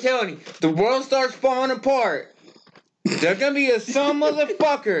 I'm telling you, the world starts falling apart. There's gonna be some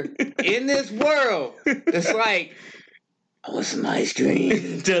motherfucker in this world that's like, I want some ice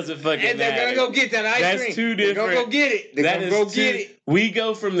cream. Doesn't fucking And they're matter. gonna go get that ice That's cream. two They're different... gonna go get it. They're That gonna is go too- get it. We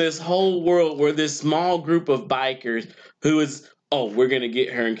go from this whole world where this small group of bikers who is, we're gonna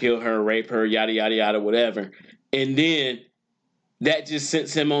get her and kill her, rape her, yada yada yada, whatever, and then that just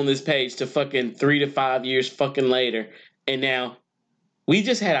sends him on this page to fucking 3 to 5 years fucking later, and now we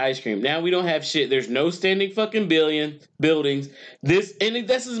just had ice cream. Now we don't have shit. There's no standing fucking buildings. This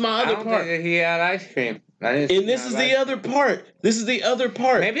is my I other don't part. think that he had ice cream. And this is the other part. This is the other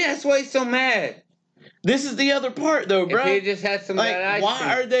part. Maybe that's why he's so mad. This is the other part, though, bro. If he just had some of Like, that ice why cream.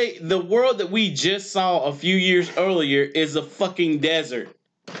 are they... The world that we just saw a few years earlier is a fucking desert.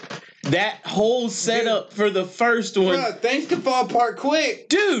 That whole setup for the first one... Bro, things can fall apart quick.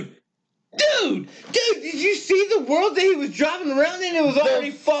 Dude! Dude, did you see the world that he was driving around in? It was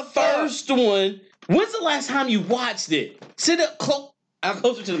already fucked up. First one... When's the last time you watched it? Sit up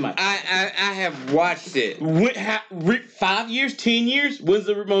closer to the mic. I have watched it. 5 years? 10 years? When's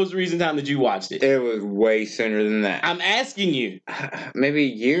the most recent time that you watched it? It was way sooner than that. I'm asking you. Maybe a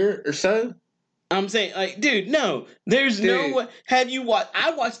year or so? I'm saying, like, dude, no. There's no Dude. way. Have you watched...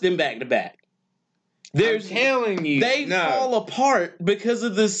 I watched them back to back. I'm telling you. They fall apart because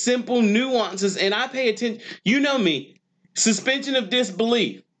of the simple nuances, and I pay attention. You know me. Suspension of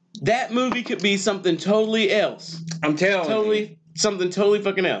disbelief. That movie could be something totally else. I'm telling you. Something totally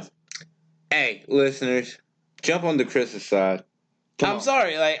fucking else. Hey, listeners, jump on the Chris's side. I'm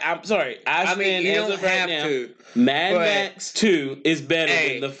sorry. I stand you as don't of right have now. to. Mad but- Max 2 is better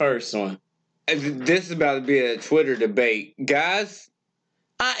Hey. than the first one. This is about to be a Twitter debate. Guys,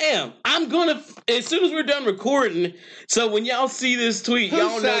 I am. I'm gonna, as soon as we're done recording, so when y'all see this tweet, Whose y'all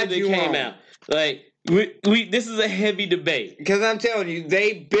know side that it you came on? out. Like, we this is a heavy debate. because I'm telling you,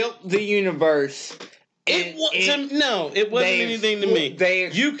 they built the universe. It wasn't anything to me. They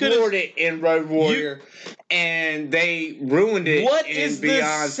You could've- explored it in Road Warrior, and they ruined it What in is the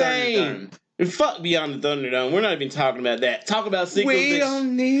Beyond same? Thunderdome. Fuck Beyond the Thunderdome. We're not even talking about that. Talk about sequels. We that,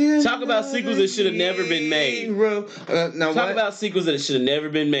 don't need talk about sequels that should have never been made. No, talk what? about sequels that should have never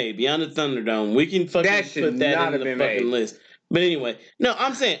been made. Beyond the Thunderdome. We can fucking That should put that not in have the been fucking made. list. But anyway, no,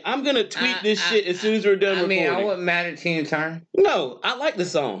 I'm saying I'm gonna tweet this shit as soon as we're done I recording. mean, I wasn't mad at Tina Turner. No, I like the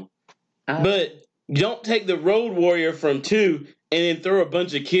song, I- but don't take the Road Warrior from 2 and then throw a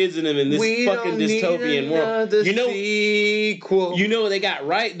bunch of kids in them in this We fucking don't need dystopian world. another You know, sequel. you know what they got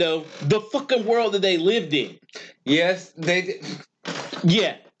right though? The fucking world that they lived in. Yes, they did.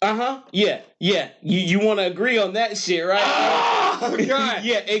 Yeah. Yeah. You want to agree on that shit, right? Oh, God.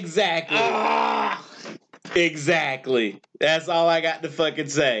 Yeah, exactly. Ah! Exactly. That's all I got to fucking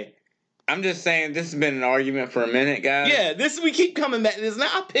say. I'm just saying, this has been an argument for a minute, guys. Yeah, we keep coming back to this. Now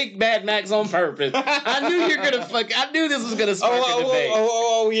I picked Mad Max on purpose. I knew you're gonna I knew this was gonna spark a debate.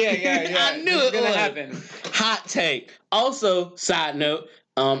 Yeah. I knew This is it gonna would. happen. Hot take. Also, side note,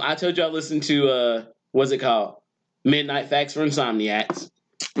 I told you I listened to what's it called? Midnight Facts for Insomniacs.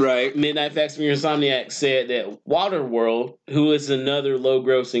 Right. Midnight Facts for Insomniacs said that Waterworld, who is another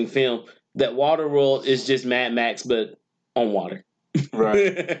low-grossing film, that Waterworld is just Mad Max but on water.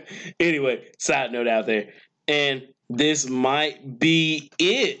 Right. Anyway, side note out there. And this might be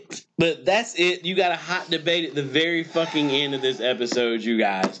it. But that's it. You got a hot debate at the very fucking end of this episode, you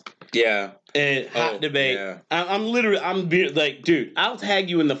guys. Yeah. And hot Oh, debate. yeah. I'm like, dude, I'll tag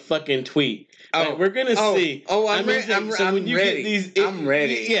you in the fucking tweet. Like, we're gonna see. I'm ready. ready. I'm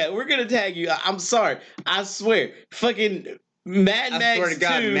ready. Yeah, we're gonna tag you. I'm sorry. I swear. Fucking Mad I Max swear to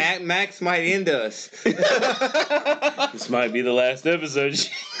God, 2. Mad Max might end us. This might be the last episode.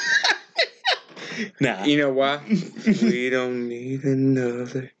 Nah. You know why? We don't need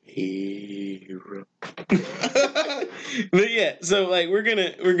another hero. But yeah, so like we're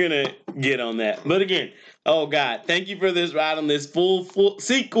gonna get on that. But again, oh God, thank you for this ride on this full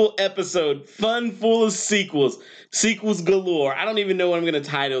sequel episode. Fun, full of sequels galore. I don't even know what I'm gonna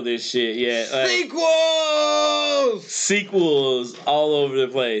title this shit yet. Sequels all over the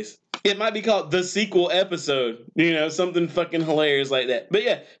place. It might be called the sequel episode, something fucking hilarious like that. But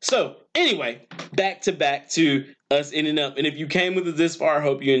yeah, so anyway, back to us ending up. And if you came with us this far, I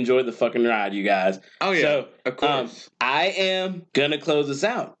hope you enjoyed the fucking ride, you guys. Oh yeah, so, of course. I am gonna close this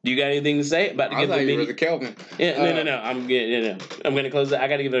out. Do you got anything to say about to I give thought the you mini? were the Kelvin. Yeah, no. I'm gonna close it. I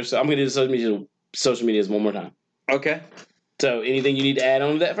gotta give it. I'm gonna do the social medias one more time. Okay. So, anything you need to add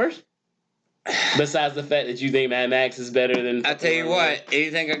on to that first? Besides the fact that you think Mad Max is better than... I tell you what,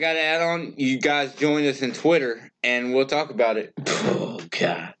 anything I got to add on, you guys join us in Twitter, and we'll talk about it. Oh,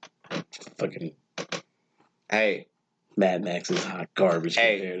 God. Fucking... Hey. Mad Max is hot garbage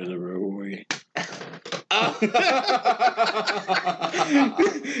compared to the Road Warrior.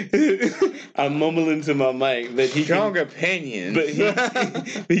 I'm mumbling to my mic, but he Strong opinion. But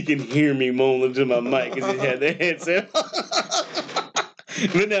he can hear me mumbling to my mic because he had the headset.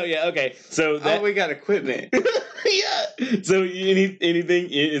 But no, yeah, okay. So we got equipment. Yeah. So anything?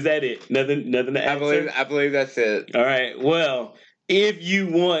 Is that it? Nothing to add. I believe that's it. All right. Well, if you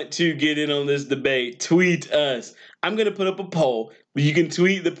want to get in on this debate, tweet us. I'm gonna put up a poll. You can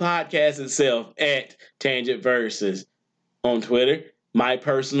tweet the podcast itself at Tangent Versus on Twitter. My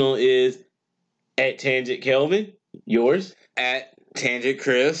personal is at Tangent Kelvin. Yours? At Tangent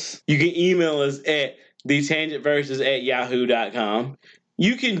Chris. You can email us at thetangentversus@yahoo.com.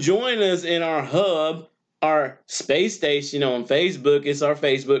 You can join us in our hub, our space station on Facebook. It's our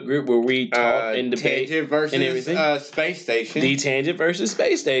Facebook group where we talk and debate Tangent versus and everything. Space Station. The Tangent Versus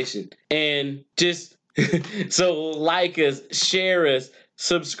Space Station. And just so like us, share us,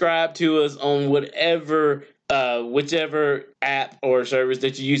 subscribe to us on whichever app or service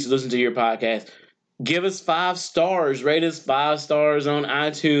that you use to listen to your podcast. Give us 5 stars. Rate us 5 stars on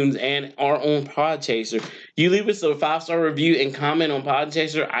iTunes and our own Podchaser. You leave us a 5-star review and comment on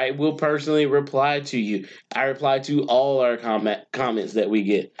Podchaser, I will personally reply to you. I reply to all our comments that we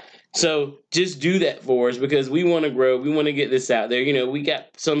get. So just do that for us because we want to grow. We want to get this out there. We got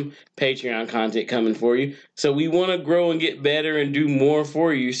some Patreon content coming for you. So we want to grow and get better and do more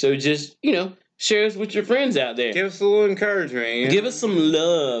for you. So just, share us with your friends out there. Give us a little encouragement. Give us some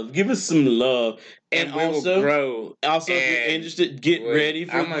love. And we also, will grow. Also, if you're interested, get ready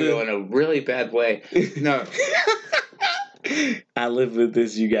for I'm going to go in a really bad way. No. I live with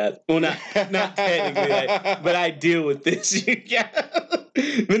this, you guys. Well, not technically, but I deal with this, you guys.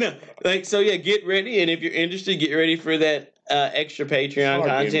 But no, so yeah, get ready. And if you're interested, get ready for that extra Patreon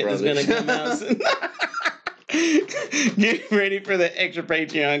content that's going to come out soon. Get ready for the extra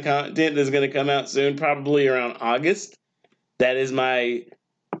Patreon content that's going to come out soon, probably around August. That is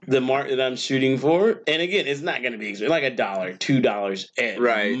the mark that I'm shooting for. And again, it's not going to be expensive, like $1, $2 at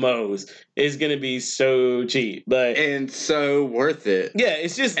most. It's going to be so cheap, and so worth it. Yeah,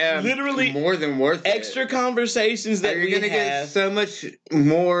 it's just literally more than worth extra conversations that you're going to get so much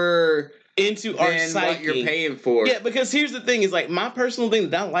more into our psyche. What you're paying for. Yeah, because here's the thing: is like my personal thing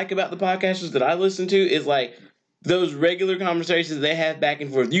that I like about the podcasters that I listen to is like those regular conversations they have back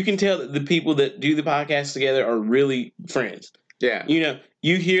and forth. You can tell that the people that do the podcast together are really friends. Yeah.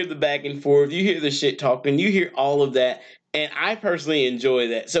 You hear the back and forth, you hear the shit talking, you hear all of that, and I personally enjoy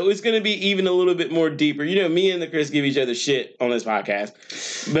that. So it's going to be even a little bit more deeper. Me and the Chris give each other shit on this podcast,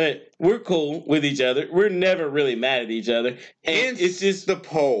 but we're cool with each other. We're never really mad at each other. And it's just the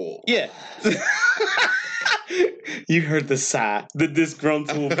poll. Yeah. You heard the sigh, the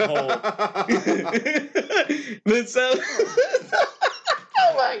disgruntled poll. But so...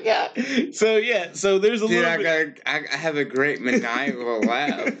 Oh my God! So there's a little bit. I have a great maniacal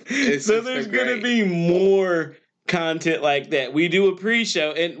laugh. So there's gonna be more content like that. We do a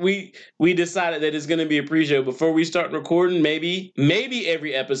pre-show, and we decided that it's gonna be a pre-show before we start recording. Maybe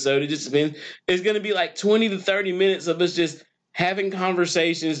every episode. It just depends. It's gonna be like 20 to 30 minutes of us just having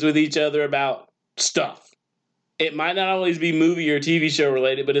conversations with each other about stuff. It might not always be movie or TV show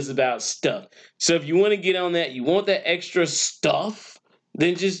related, but it's about stuff. So if you want to get on that, you want that extra stuff.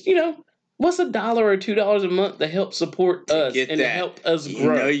 Then just, what's $1 or $2 a month to help support us and to help us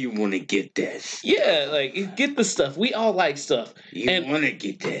grow? You want to get that. Yeah, like get the stuff. We all like stuff. You want to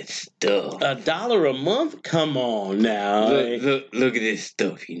get that stuff. $1 a month? Come on now. Look at this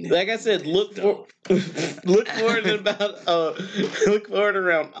stuff. Like I said, look forward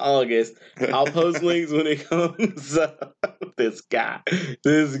around August. I'll post links when it comes up. This guy,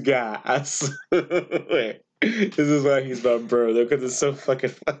 I swear. This is why he's my bro, though, because it's so fucking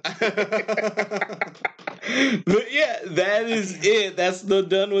funny. But yeah, that is it. That's the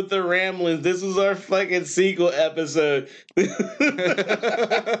done with the ramblings. This was our fucking sequel episode.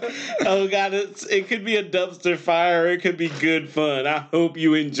 Oh god, it could be a dumpster fire. Or it could be good fun. I hope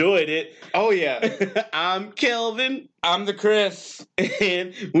you enjoyed it. Oh yeah. I'm Kelvin, I'm the Chris.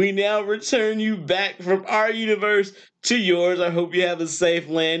 and we now return you back from our universe to yours. I hope you have a safe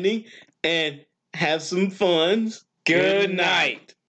landing and have some fun. Good night.